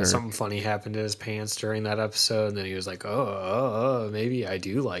Captain Kirk. Something funny happened to his pants during that episode, and then he was like, oh, maybe I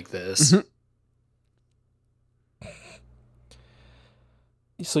do like this.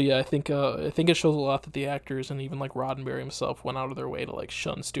 So yeah, I think it shows a lot that the actors and even like Roddenberry himself went out of their way to like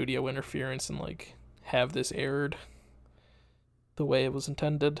shun studio interference and like have this aired the way it was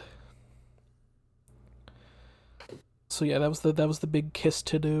intended. So yeah, that was the big kiss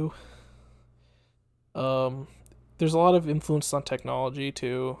to do. There's a lot of influence on technology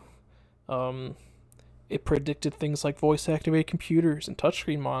too. It predicted things like voice-activated computers and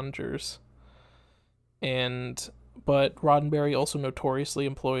touchscreen monitors. But Roddenberry also notoriously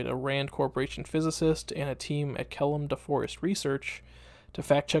employed a Rand Corporation physicist and a team at Kellum DeForest Research to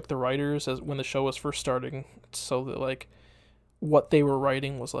fact-check the writers when the show was first starting, so that like what they were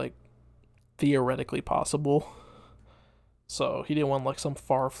writing was like theoretically possible. So he didn't want like some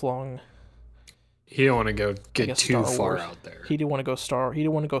far-flung. He didn't want to get too far Wars. out there. He didn't want to go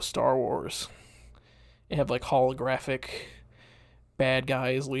Star Wars and have like holographic bad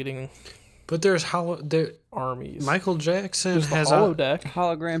guys leading. But there's armies. Michael Jackson has a holodeck.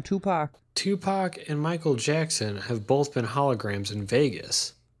 Hologram Tupac. Tupac and Michael Jackson have both been holograms in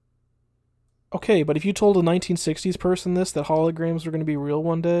Vegas. Okay, but if you told a 1960s person that holograms were going to be real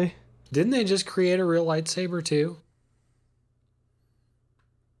one day, didn't they just create a real lightsaber too?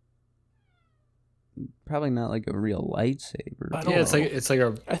 Probably not like a real lightsaber. It's like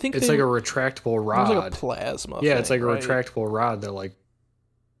a retractable rod. It's like a plasma. Yeah, it's like a retractable rod that like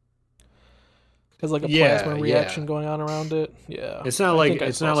has like a plasma reaction going on around it. Yeah, it's not like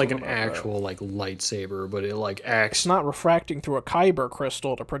an actual like lightsaber, but it like acts. It's not refracting through a kyber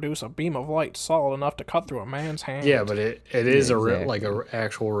crystal to produce a beam of light solid enough to cut through a man's hand. Yeah, but it is like a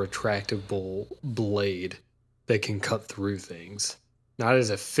actual retractable blade that can cut through things. Not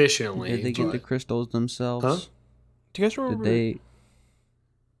as efficiently. Did they get the crystals themselves? Huh? Do you guys remember? Did they?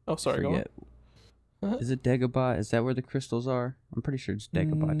 Oh, sorry. Go on. Is it Dagobah? Is that where the crystals are? I'm pretty sure it's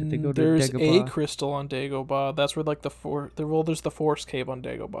Dagobah. Did they go to There's Dagobah? There's a crystal on Dagobah. That's where like there's the Force Cave on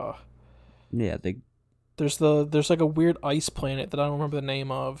Dagobah. Yeah, There's like a weird ice planet that I don't remember the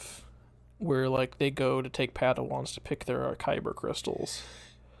name of, where like they go to take Padawans to pick their kyber crystals.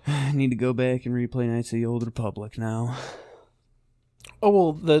 I need to go back and replay Knights of the Old Republic now. Oh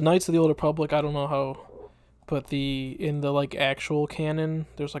well, the Knights of the Old Republic, I don't know how, but in the like actual canon,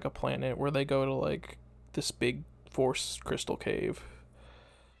 there's like a planet where they go to like this big Force crystal cave.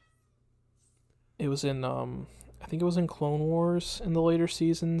 It was in I think it was in Clone Wars in the later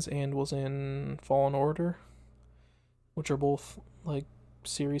seasons and was in Fallen Order, which are both like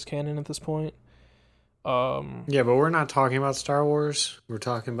series canon at this point. Yeah, but we're not talking about Star Wars. We're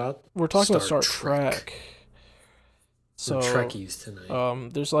talking about Star Trek. So Trekkies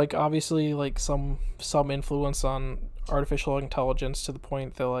tonight. There's like obviously like some influence on artificial intelligence to the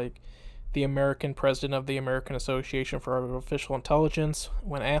point that like the American president of the American Association for Artificial Intelligence,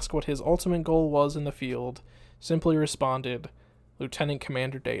 when asked what his ultimate goal was in the field, simply responded, "Lieutenant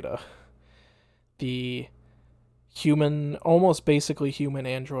Commander Data." The human, almost basically human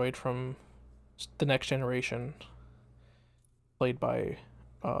android from The Next Generation, played by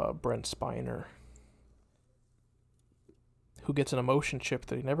Brent Spiner. who gets an emotion chip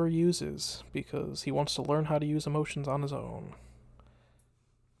that he never uses because he wants to learn how to use emotions on his own.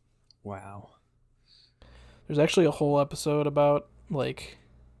 Wow. There's actually a whole episode about, like,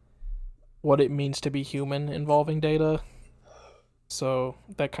 what it means to be human involving Data. So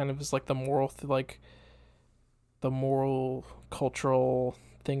that kind of is like the moral, the moral, cultural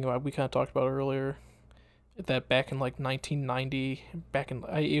thing we kind of talked about earlier. That back in like 1990,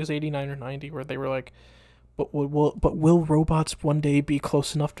 it was 89 or 90, where they were like, but will robots one day be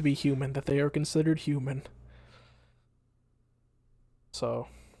close enough to be human that they are considered human? So,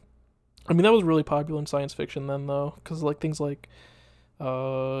 I mean, that was really popular in science fiction then, though, because like things like,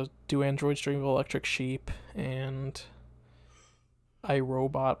 Do Androids Dream of Electric Sheep and I,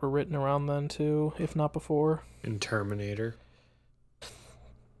 Robot were written around then too, if not before. And Terminator.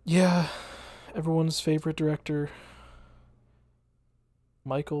 Yeah, everyone's favorite director.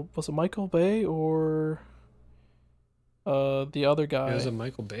 Was it Michael Bay or the other guy? It was a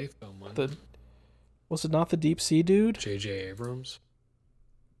Michael Bay film. Was it not the Deep Sea dude? J.J. Abrams?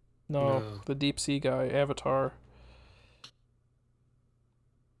 No, the Deep Sea guy, Avatar.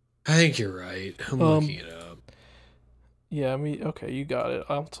 I think you're right. I'm looking it up. Yeah, okay, you got it.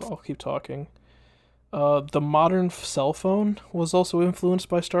 I'll keep talking. The modern cell phone was also influenced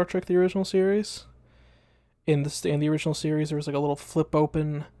by Star Trek: The Original Series. In the original series, there was like a little flip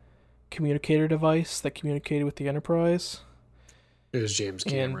open communicator device that communicated with the Enterprise. It was James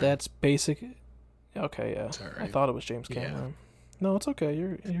Cameron. And that's basic. Okay, yeah. Sorry. I thought it was James Cameron. Yeah. No, it's okay.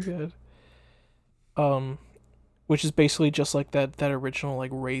 You're good. Which is basically just like that original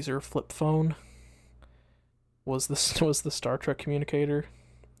like Razor flip phone. Was the Star Trek communicator.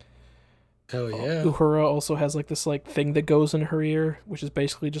 Hell yeah. Uhura also has like this like thing that goes in her ear, which is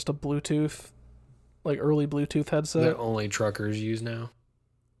basically just a Bluetooth, like early Bluetooth headset. That only truckers use now.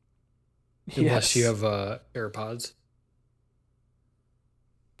 Unless you have AirPods.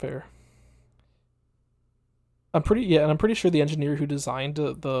 Fair. I'm pretty sure the engineer who designed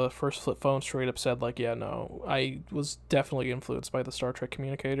the first flip phone straight up said like, yeah, no, I was definitely influenced by the Star Trek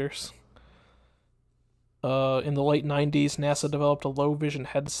communicators. In the late 90s, NASA developed a low vision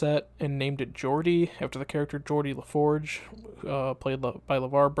headset and named it Geordi after the character Geordi LaForge, played by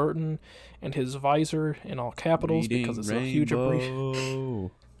LeVar Burton, and his visor in all capitals because it's a huge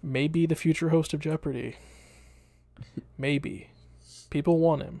abbreviation. Maybe the future host of Jeopardy. Maybe. People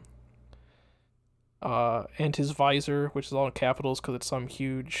want him. And his visor, which is all in capitals because it's some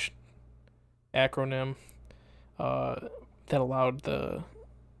huge acronym, that allowed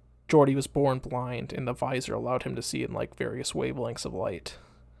Geordi was born blind, and the visor allowed him to see in like various wavelengths of light.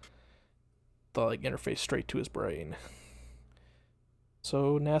 The like interface straight to his brain.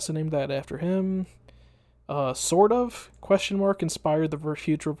 So NASA named that after him. Sort of ? Inspired the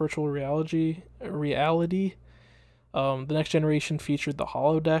future virtual reality. The next generation featured the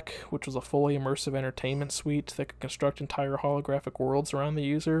holodeck, which was a fully immersive entertainment suite that could construct entire holographic worlds around the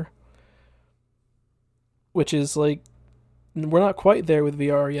user. Which is like, we're not quite there with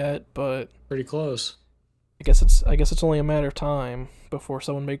VR yet, but pretty close. I guess it's only a matter of time before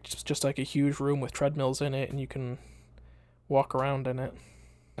someone makes just like a huge room with treadmills in it and you can walk around in it.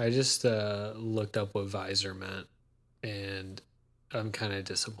 I just looked up what visor meant, and I'm kind of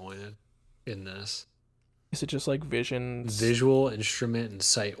disappointed in this. Is it just like vision? Visual instrument and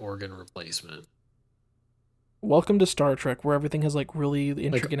sight organ replacement. Welcome to Star Trek, where everything has like really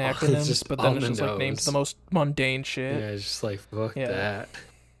intricate acronyms, but then it's just like named the most mundane shit. Yeah, it's just like fuck that.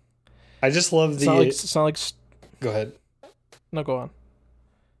 I just love it's not like. Go ahead. No, go on.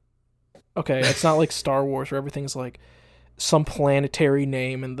 Okay, it's not like Star Wars where everything's like some planetary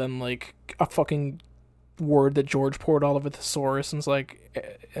name and then like a fucking word that George poured all over the thesaurus and it's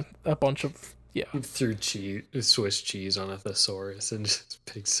like a bunch of. Yeah. You threw Swiss cheese on a thesaurus and just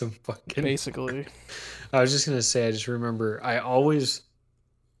picked some fucking... Basically. I was just going to say, I just remember,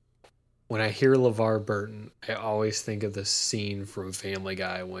 when I hear LeVar Burton, I always think of the scene from Family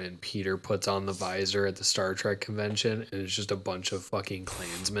Guy when Peter puts on the visor at the Star Trek convention and it's just a bunch of fucking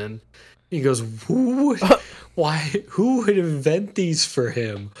Klansmen. He goes, who would invent these for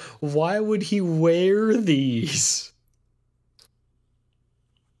him? Why would he wear these?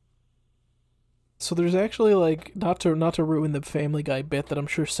 So there's actually like not to ruin the Family Guy bit that I'm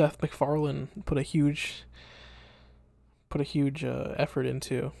sure Seth MacFarlane put a huge effort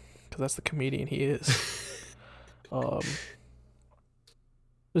into because that's the comedian he is.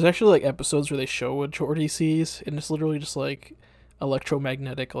 There's actually like episodes where they show what Geordi sees and it's literally just like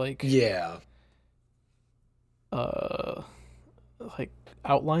electromagnetic like like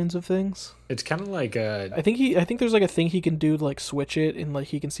outlines of things. It's kind of like I think there's like a thing he can do to like switch it and like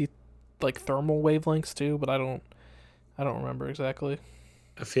he can see like thermal wavelengths too, but I don't I don't remember exactly.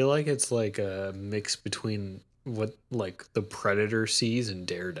 I feel like it's like a mix between what like the Predator sees and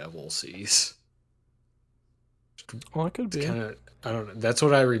Daredevil sees. Well, it could It's be. kind of, I don't know. That's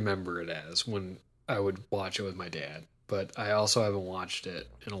what I remember it as when I would watch it with my dad. But I also haven't watched it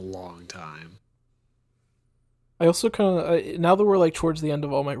in a long time. I also kind of now that we're like towards the end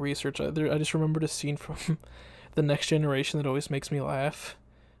of all my research, I just remembered a scene from the Next Generation that always makes me laugh.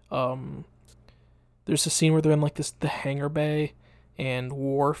 Um, there's a scene where they're in like the hangar bay, and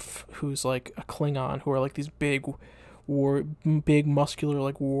Worf, who's like a Klingon, who are like these big muscular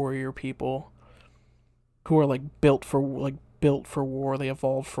like warrior people, who are like built for war. They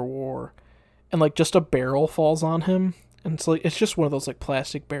evolved for war, and like just a barrel falls on him, and it's just one of those like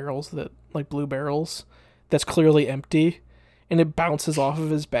plastic barrels that like blue barrels that's clearly empty, and it bounces off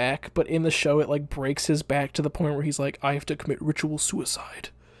of his back, but in the show it like breaks his back to the point where he's like, I have to commit ritual suicide.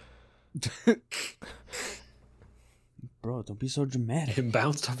 Bro, don't be so dramatic. It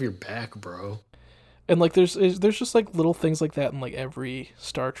bounced off your back, bro. And like there's just like little things like that in like every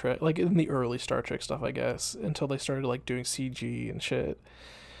Star Trek, like in the early Star Trek stuff, I guess, until they started like doing CG and shit.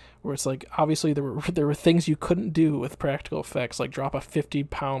 Where it's like obviously there were things you couldn't do with practical effects, like drop a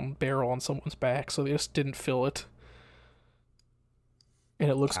 50-pound barrel on someone's back, so they just didn't fill it.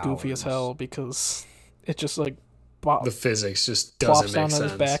 And it looks goofy as hell because it just like The physics just plops doesn't down make on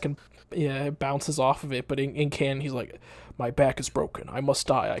sense. his back and it bounces off of it. But in canon, he's like, my back is broken. I must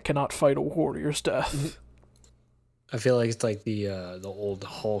die. I cannot fight a warrior's death. I feel like it's like the old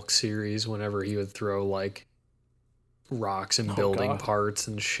Hulk series whenever he would throw like rocks and building God. parts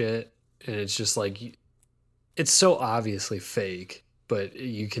and shit, and it's just like it's so obviously fake, but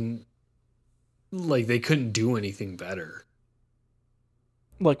you can like they couldn't do anything better.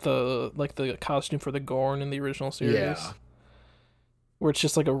 like the costume for the Gorn in the original series. Yeah. Where it's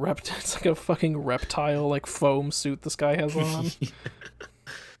just like it's like a fucking reptile like foam suit this guy has on.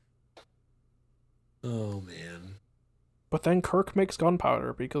 Oh man. But then Kirk makes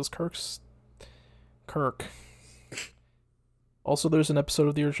gunpowder because Kirk's Kirk. Also, there's an episode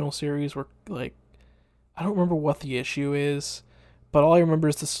of the original series where, like, I don't remember what the issue is, but all I remember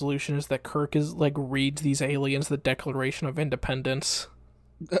is the solution is that Kirk is like reads these aliens the Declaration of Independence.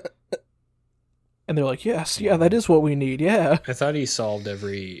 And they're like, yes, yeah, that is what we need, yeah. I thought he solved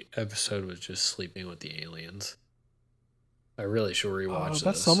every episode with just sleeping with the aliens. I really should rewatch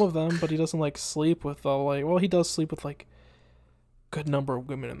That's this. some of them, but he doesn't like sleep with all like. Well, he does sleep with like good number of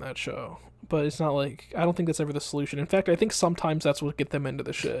women in that show, but it's not like I don't think that's ever the solution. In fact, I think sometimes that's what get them into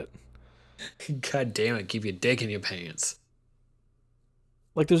the shit. God damn it! Keep your dick in your pants.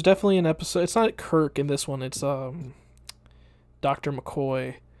 Like, there's definitely an episode. It's not Kirk in this one. It's Dr.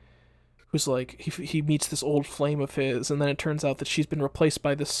 McCoy, who's like he meets this old flame of his, and then it turns out that she's been replaced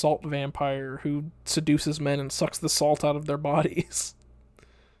by this salt vampire who seduces men and sucks the salt out of their bodies.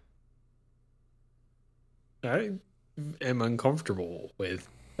 I am uncomfortable with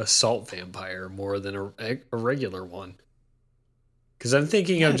a salt vampire more than a regular one. Because I'm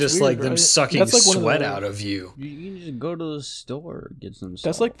thinking of it's just weird, like them right? sucking That's like one of sweat the- out of you. You can just go to the store, get some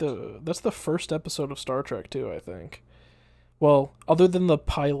That's salt. like that's the first episode of Star Trek too, I think. Well, other than the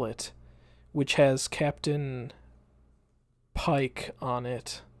pilot, which has Captain Pike on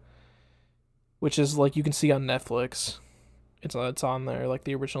it, which is like you can see on Netflix. It's on there, like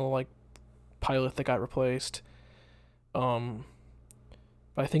the original like pilot that got replaced.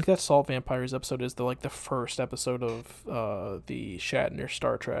 I think that Salt Vampires episode is the first episode of the Shatner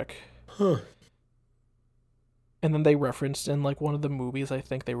Star Trek. Huh. And then they referenced in like one of the movies, I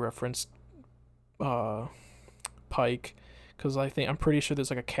think they referenced Pike, because I'm pretty sure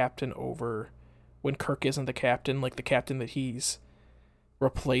there's like a captain over when Kirk isn't the captain, like the captain that he's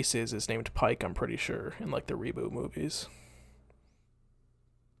replaces is named Pike, I'm pretty sure, in like the reboot movies.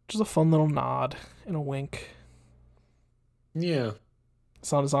 Just a fun little nod and a wink. Yeah.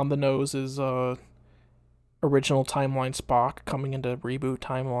 It's not as on the nose as original timeline Spock coming into reboot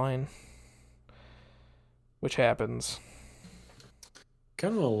timeline, which happens.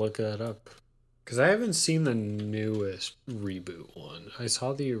 Kind of want to look that up. Because I haven't seen the newest reboot one. I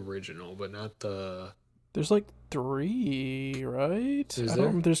saw the original, but not the... There's like 3, right? Is I there?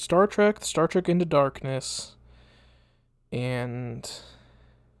 don't, there's Star Trek Into Darkness, and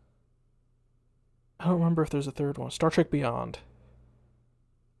I don't remember if there's a third one. Star Trek Beyond.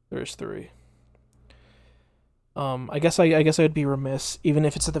 There's 3. I guess I'd be remiss, even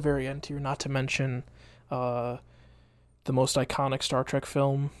if it's at the very end here, not to mention the most iconic Star Trek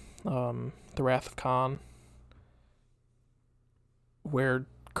film, The Wrath of Khan, where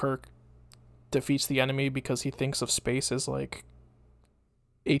Kirk defeats the enemy because he thinks of space as like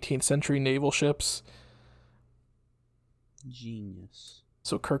 18th century naval ships. Genius.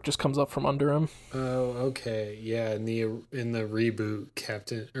 So Kirk just comes up from under him. Oh, okay. Yeah, in the reboot,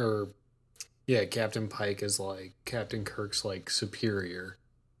 Captain Pike is like Captain Kirk's like superior.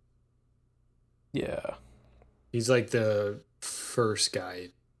 Yeah. He's like the first guy.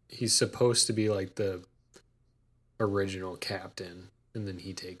 He's supposed to be like the original captain, and then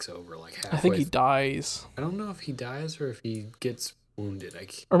he takes over like halfway. I think he dies. I don't know if he dies or if he gets wounded.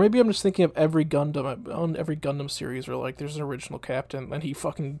 Or maybe I'm just thinking of every Gundam on every Gundam series where like there's an original captain and he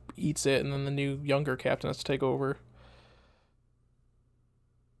fucking eats it, and then the new younger captain has to take over.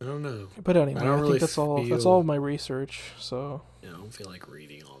 I don't know. But anyway, I really think that's all. That's all of my research. So I don't feel like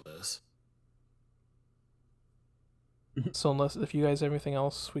reading all this. So unless if you guys have anything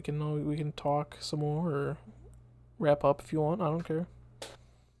else, we can talk some more or wrap up if you want. I don't care.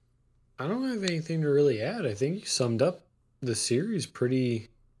 I don't have anything to really add. I think you summed up the series pretty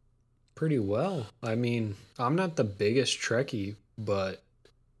well. I mean, I'm not the biggest Trekkie, but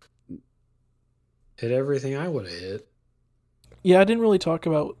hit everything I would have hit. Yeah, I didn't really talk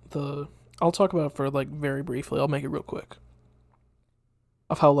about I'll talk about it for like very briefly. I'll make it real quick.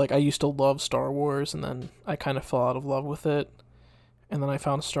 Of how like I used to love Star Wars and then I kind of fell out of love with it. And then I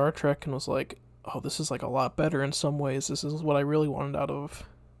found Star Trek and was like, oh, this is like a lot better in some ways. This is what I really wanted out of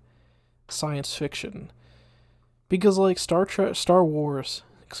science fiction. Because like Star Wars,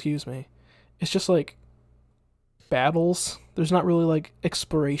 it's just like battles. There's not really like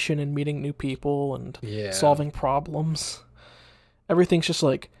exploration and meeting new people and solving problems. Everything's just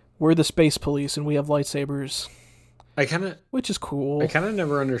like, we're the space police and we have lightsabers. Which is cool. I kind of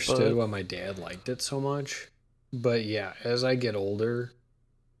never understood why my dad liked it so much. But yeah, as I get older,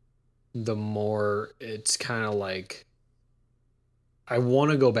 the more it's kind of like I want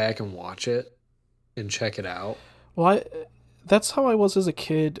to go back and watch it and check it out. Well, that's how I was as a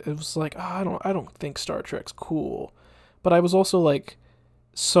kid. It was like, oh, I don't think Star Trek's cool. But I was also like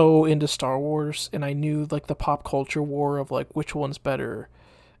so into Star Wars, and I knew like the pop culture war of like which one's better.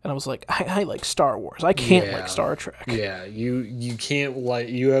 And I was like, I like Star Wars. I can't like Star Trek. Yeah, you can't like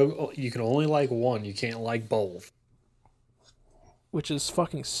you can only like one. You can't like both. Which is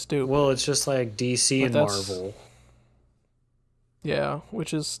fucking stupid. Well, it's just like DC and Marvel. Yeah,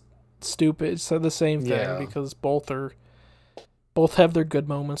 which is stupid. It's the same thing because both have their good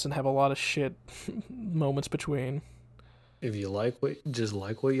moments and have a lot of shit moments between. If you just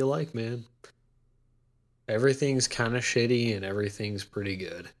like what you like, man. Everything's kind of shitty and everything's pretty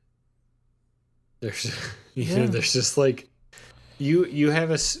good. There's there's just like you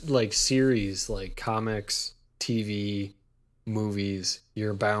have a like series like comics, TV, movies.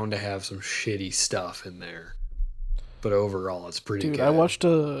 You're bound to have some shitty stuff in there. But overall it's pretty good. Dude, I watched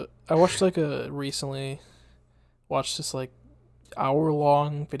recently this like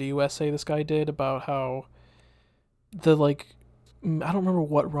hour-long video essay this guy did about how the like I don't remember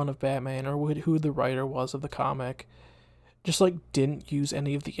what run of Batman or who the writer was of the comic just like didn't use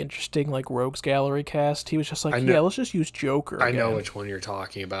any of the interesting like rogues gallery cast. He was just like, let's just use Joker again. I know which one you're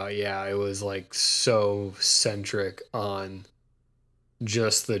talking about. Yeah, it was like so centric on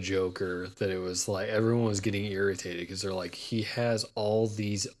just the Joker that it was like everyone was getting irritated because they're like, he has all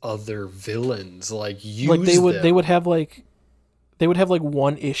these other villains, like they would have like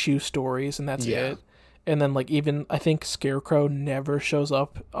one issue stories and that's it. And then, like, even, I think Scarecrow never shows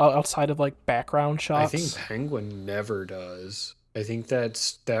up outside of, like, background shots. I think Penguin never does. I think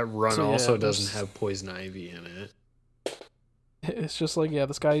that run also doesn't have Poison Ivy in it. It's just like,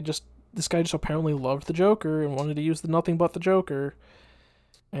 this guy just apparently loved the Joker and wanted to use nothing but the Joker.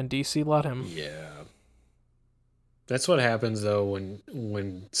 And DC let him. Yeah. That's what happens, though,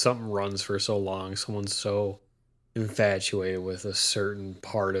 when something runs for so long, someone's so infatuated with a certain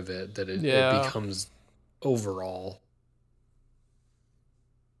part of it that it becomes overall.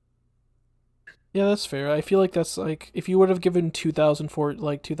 Yeah, that's fair. I feel like that's like if you would have given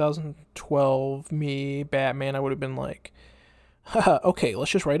 2012 me Batman, I would have been like, haha, okay,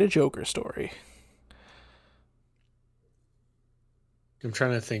 let's just write a Joker story. I'm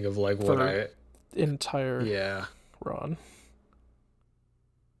trying to think of like entire run.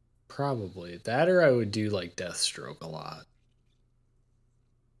 Probably that, or I would do like Deathstroke a lot.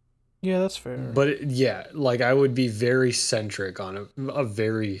 Yeah, that's fair. But like I would be very centric on a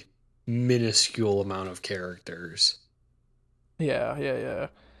very minuscule amount of characters. Yeah.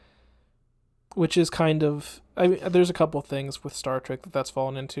 Which is kind of... I mean, there's a couple things with Star Trek that's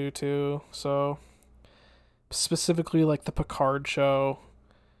fallen into, too. So, specifically, like, the Picard show.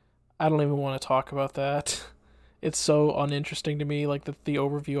 I don't even want to talk about that. It's so uninteresting to me. Like, the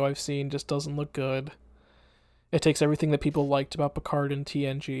overview I've seen just doesn't look good. It takes everything that people liked about Picard and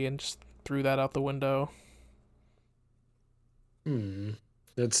TNG and just threw that out the window.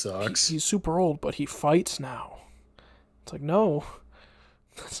 That sucks. He's super old, but he fights now. It's like, no,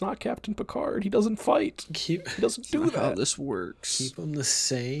 that's not Captain Picard. He doesn't fight. He doesn't do that. How this works. Keep him the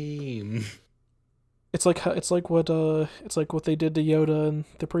same. It's like what they did to Yoda in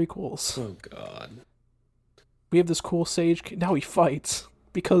the prequels. Oh God. We have this cool sage. Now he fights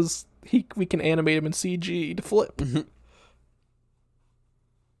because we can animate him in CG to flip.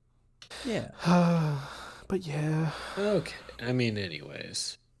 Yeah. But yeah. Okay. I mean,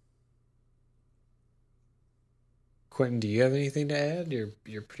 anyways. Quentin, do you have anything to add?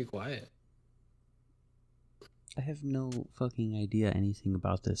 You're pretty quiet. I have no fucking idea anything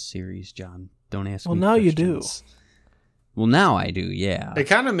about this series, John. Don't ask me. Well, now you do. Well, now I do, yeah. It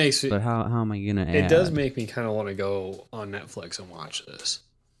kind of makes it. But how am I gonna add? It does make me kind of want to go on Netflix and watch this.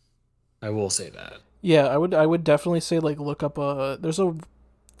 I will say that. Yeah, I would definitely say like look up there's a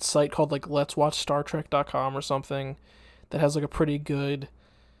site called like Let's Watch StarTrek.com or something that has like a pretty good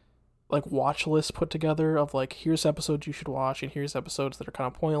like watch list put together of like here's episodes you should watch and here's episodes that are kind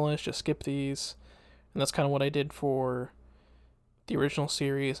of pointless, just skip these. And that's kind of what I did for the original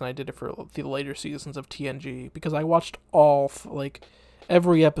series, and I did it for the later seasons of TNG because I watched like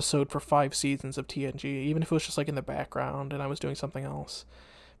every episode for 5 seasons of TNG, even if it was just like in the background and I was doing something else.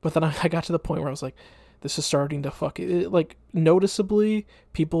 But then I got to the point where I was like, this is starting to like noticeably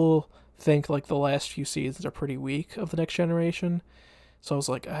people think like the last few seasons are pretty weak of the Next Generation. So I was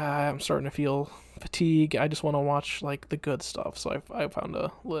like, I'm starting to feel fatigue. I just want to watch like the good stuff. So I found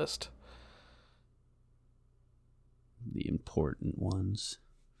a list. The important ones.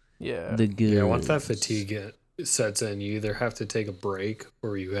 Yeah. The good. Yeah, once that fatigue sets in, you either have to take a break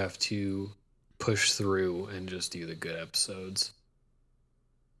or you have to push through and just do the good episodes.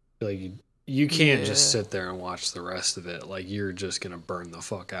 Like you can't just sit there and watch the rest of it. Like you're just gonna burn the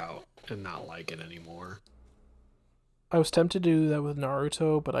fuck out and not like it anymore. I was tempted to do that with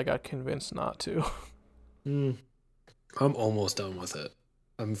Naruto, but I got convinced not to. I'm almost done with it.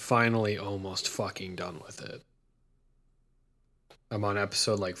 I'm finally almost fucking done with it. I'm on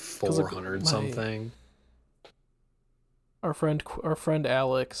episode like 400 something. Our friend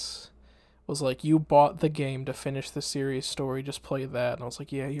Alex was like, "You bought the game to finish the series story. Just play that." And I was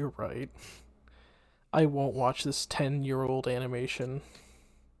like, "Yeah, you're right. I won't watch this 10-year-old animation."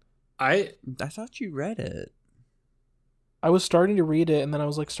 I thought you read it. I was starting to read it, and then I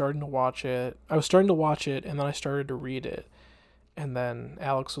was like starting to watch it. I was starting to watch it, and then I started to read it. And then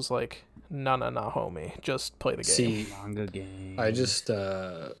Alex was like, no, homie. Just play the game. See, manga game. I just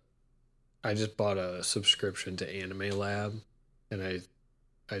bought a subscription to Anime Lab, and I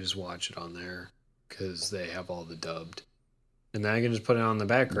just watch it on there because they have all the dubbed. And then I can just put it on the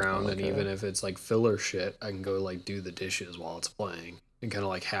background, and even if it's like filler shit, I can go like do the dishes while it's playing and kind of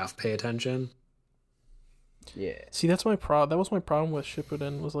like half pay attention. Yeah. See, that's my problem. That was my problem with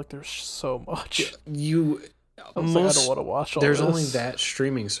Shippuden. Was like there's so much. I don't want to watch all this. There's only that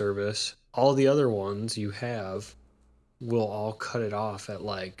streaming service. All the other ones you have will all cut it off at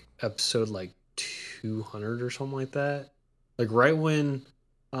like episode like 200 or something like that. Like right when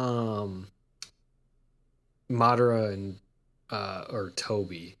Madara and or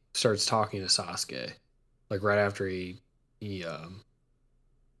Toby starts talking to Sasuke, like right after he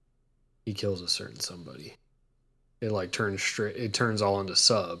kills a certain somebody, it like turns straight. It turns all into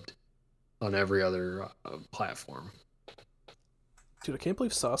subbed on every other platform. Dude, I can't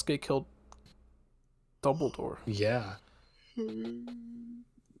believe Sasuke killed Dumbledore. Yeah.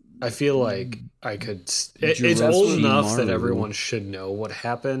 I feel like I could... It's old enough that everyone should know what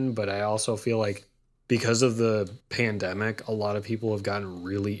happened, but I also feel like because of the pandemic, a lot of people have gotten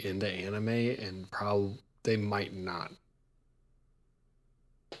really into anime and they might not.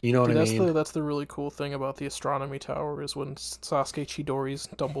 You know what I mean? That's the really cool thing about the astronomy tower is when Sasuke Chidori's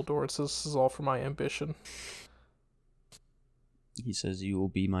Dumbledore, it says, "This is all for my ambition." He says, "You will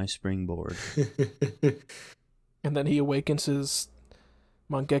be my springboard." And then he awakens his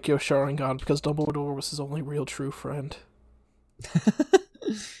Mangekyo Sharingan because Dumbledore was his only real true friend.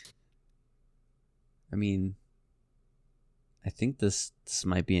 I mean, I think this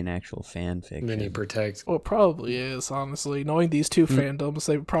might be an actual fanfic. And then he protects... Well, it probably is, honestly. Knowing these two fandoms,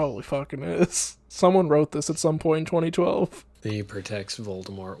 they probably fucking is. Someone wrote this at some point in 2012. Then he protects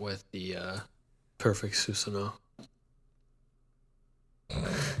Voldemort with the perfect Susanoo.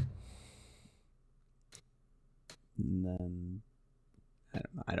 And then...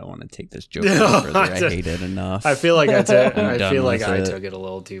 I don't want to take this joke any further. I hate it enough. I feel like I took it a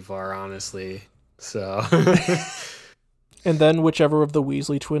little too far, honestly. So... And then whichever of the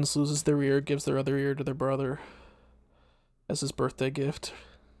Weasley twins loses their ear gives their other ear to their brother as his birthday gift.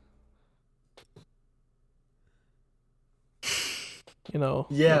 You know.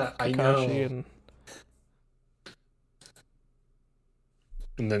 Yeah, like I know. Kakashi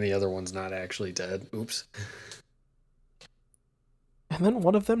And then the other one's not actually dead. Oops. And then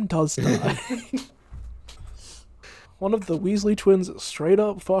one of them does die. One of the Weasley twins is straight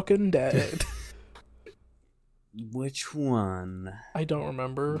up fucking dead. Which one? I don't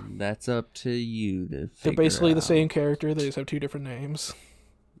remember. That's up to you to figure They're basically the out. same character, they just have two different names.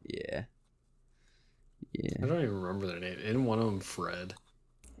 Yeah. I don't even remember their name. Isn't one of them Fred?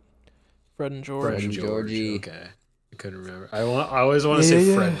 Fred and George. Fred and Georgie. Okay. I couldn't remember. I always want to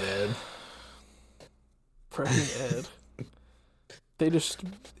say Fred and Ed. Fred and Ed. They just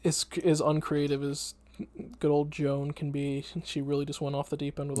as uncreative as good old Joan can be. She really just went off the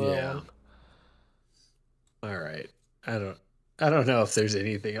deep end with that one. All right. I don't know if there's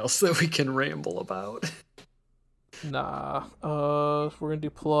anything else that we can ramble about. Nah. We're gonna do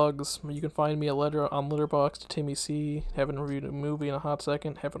plugs. You can find me on Letterboxd, Timmy C. Haven't reviewed a movie in a hot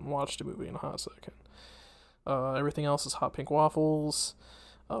second. Haven't watched a movie in a hot second. Everything else is Hot Pink Waffles.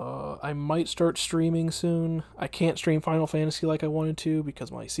 I might start streaming soon. I can't stream Final Fantasy like I wanted to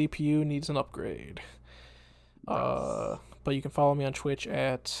because my CPU needs an upgrade. But you can follow me on Twitch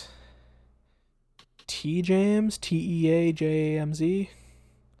at TJams, TEAJAMZ.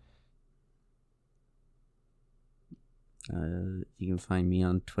 You can find me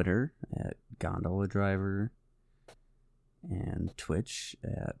on Twitter at Gondola Driver and Twitch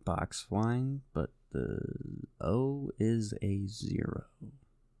at Boxwine, but the O is a 0.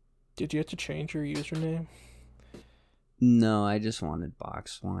 Did you have to change your username? No, I just wanted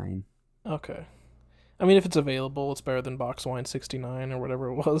Boxwine. Okay. I mean, if it's available, it's better than Boxwine69 or whatever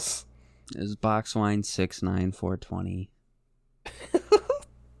it was. It was Boxwine 69420.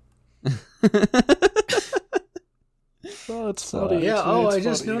 Oh, it's So, funny. yeah, It's I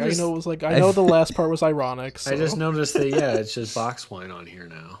just funny. noticed- I know it was like I know the last part was ironic. So. I just noticed that, yeah, it's just Boxwine on here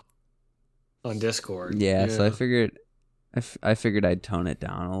now. On Discord. Yeah, so I figured I'd tone it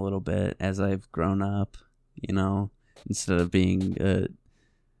down a little bit as I've grown up, you know, instead of being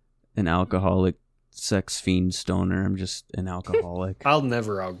an alcoholic sex fiend stoner, I'm just an alcoholic. I'll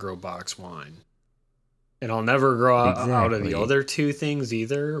never outgrow Boxwine. And I'll never grow out of the Exactly. other two things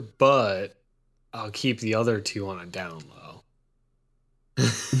either, but I'll keep the other two on a down low.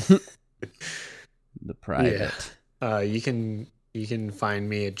 The private. You can find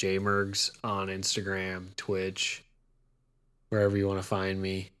me at jmergs on Instagram, Twitch, wherever you want to find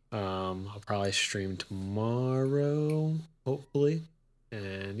me. I'll probably stream tomorrow, hopefully.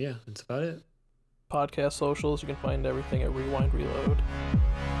 And yeah, that's about it. Podcast socials, you can find everything at Rewind Reload.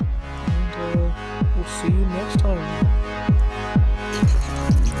 And we'll see you next time.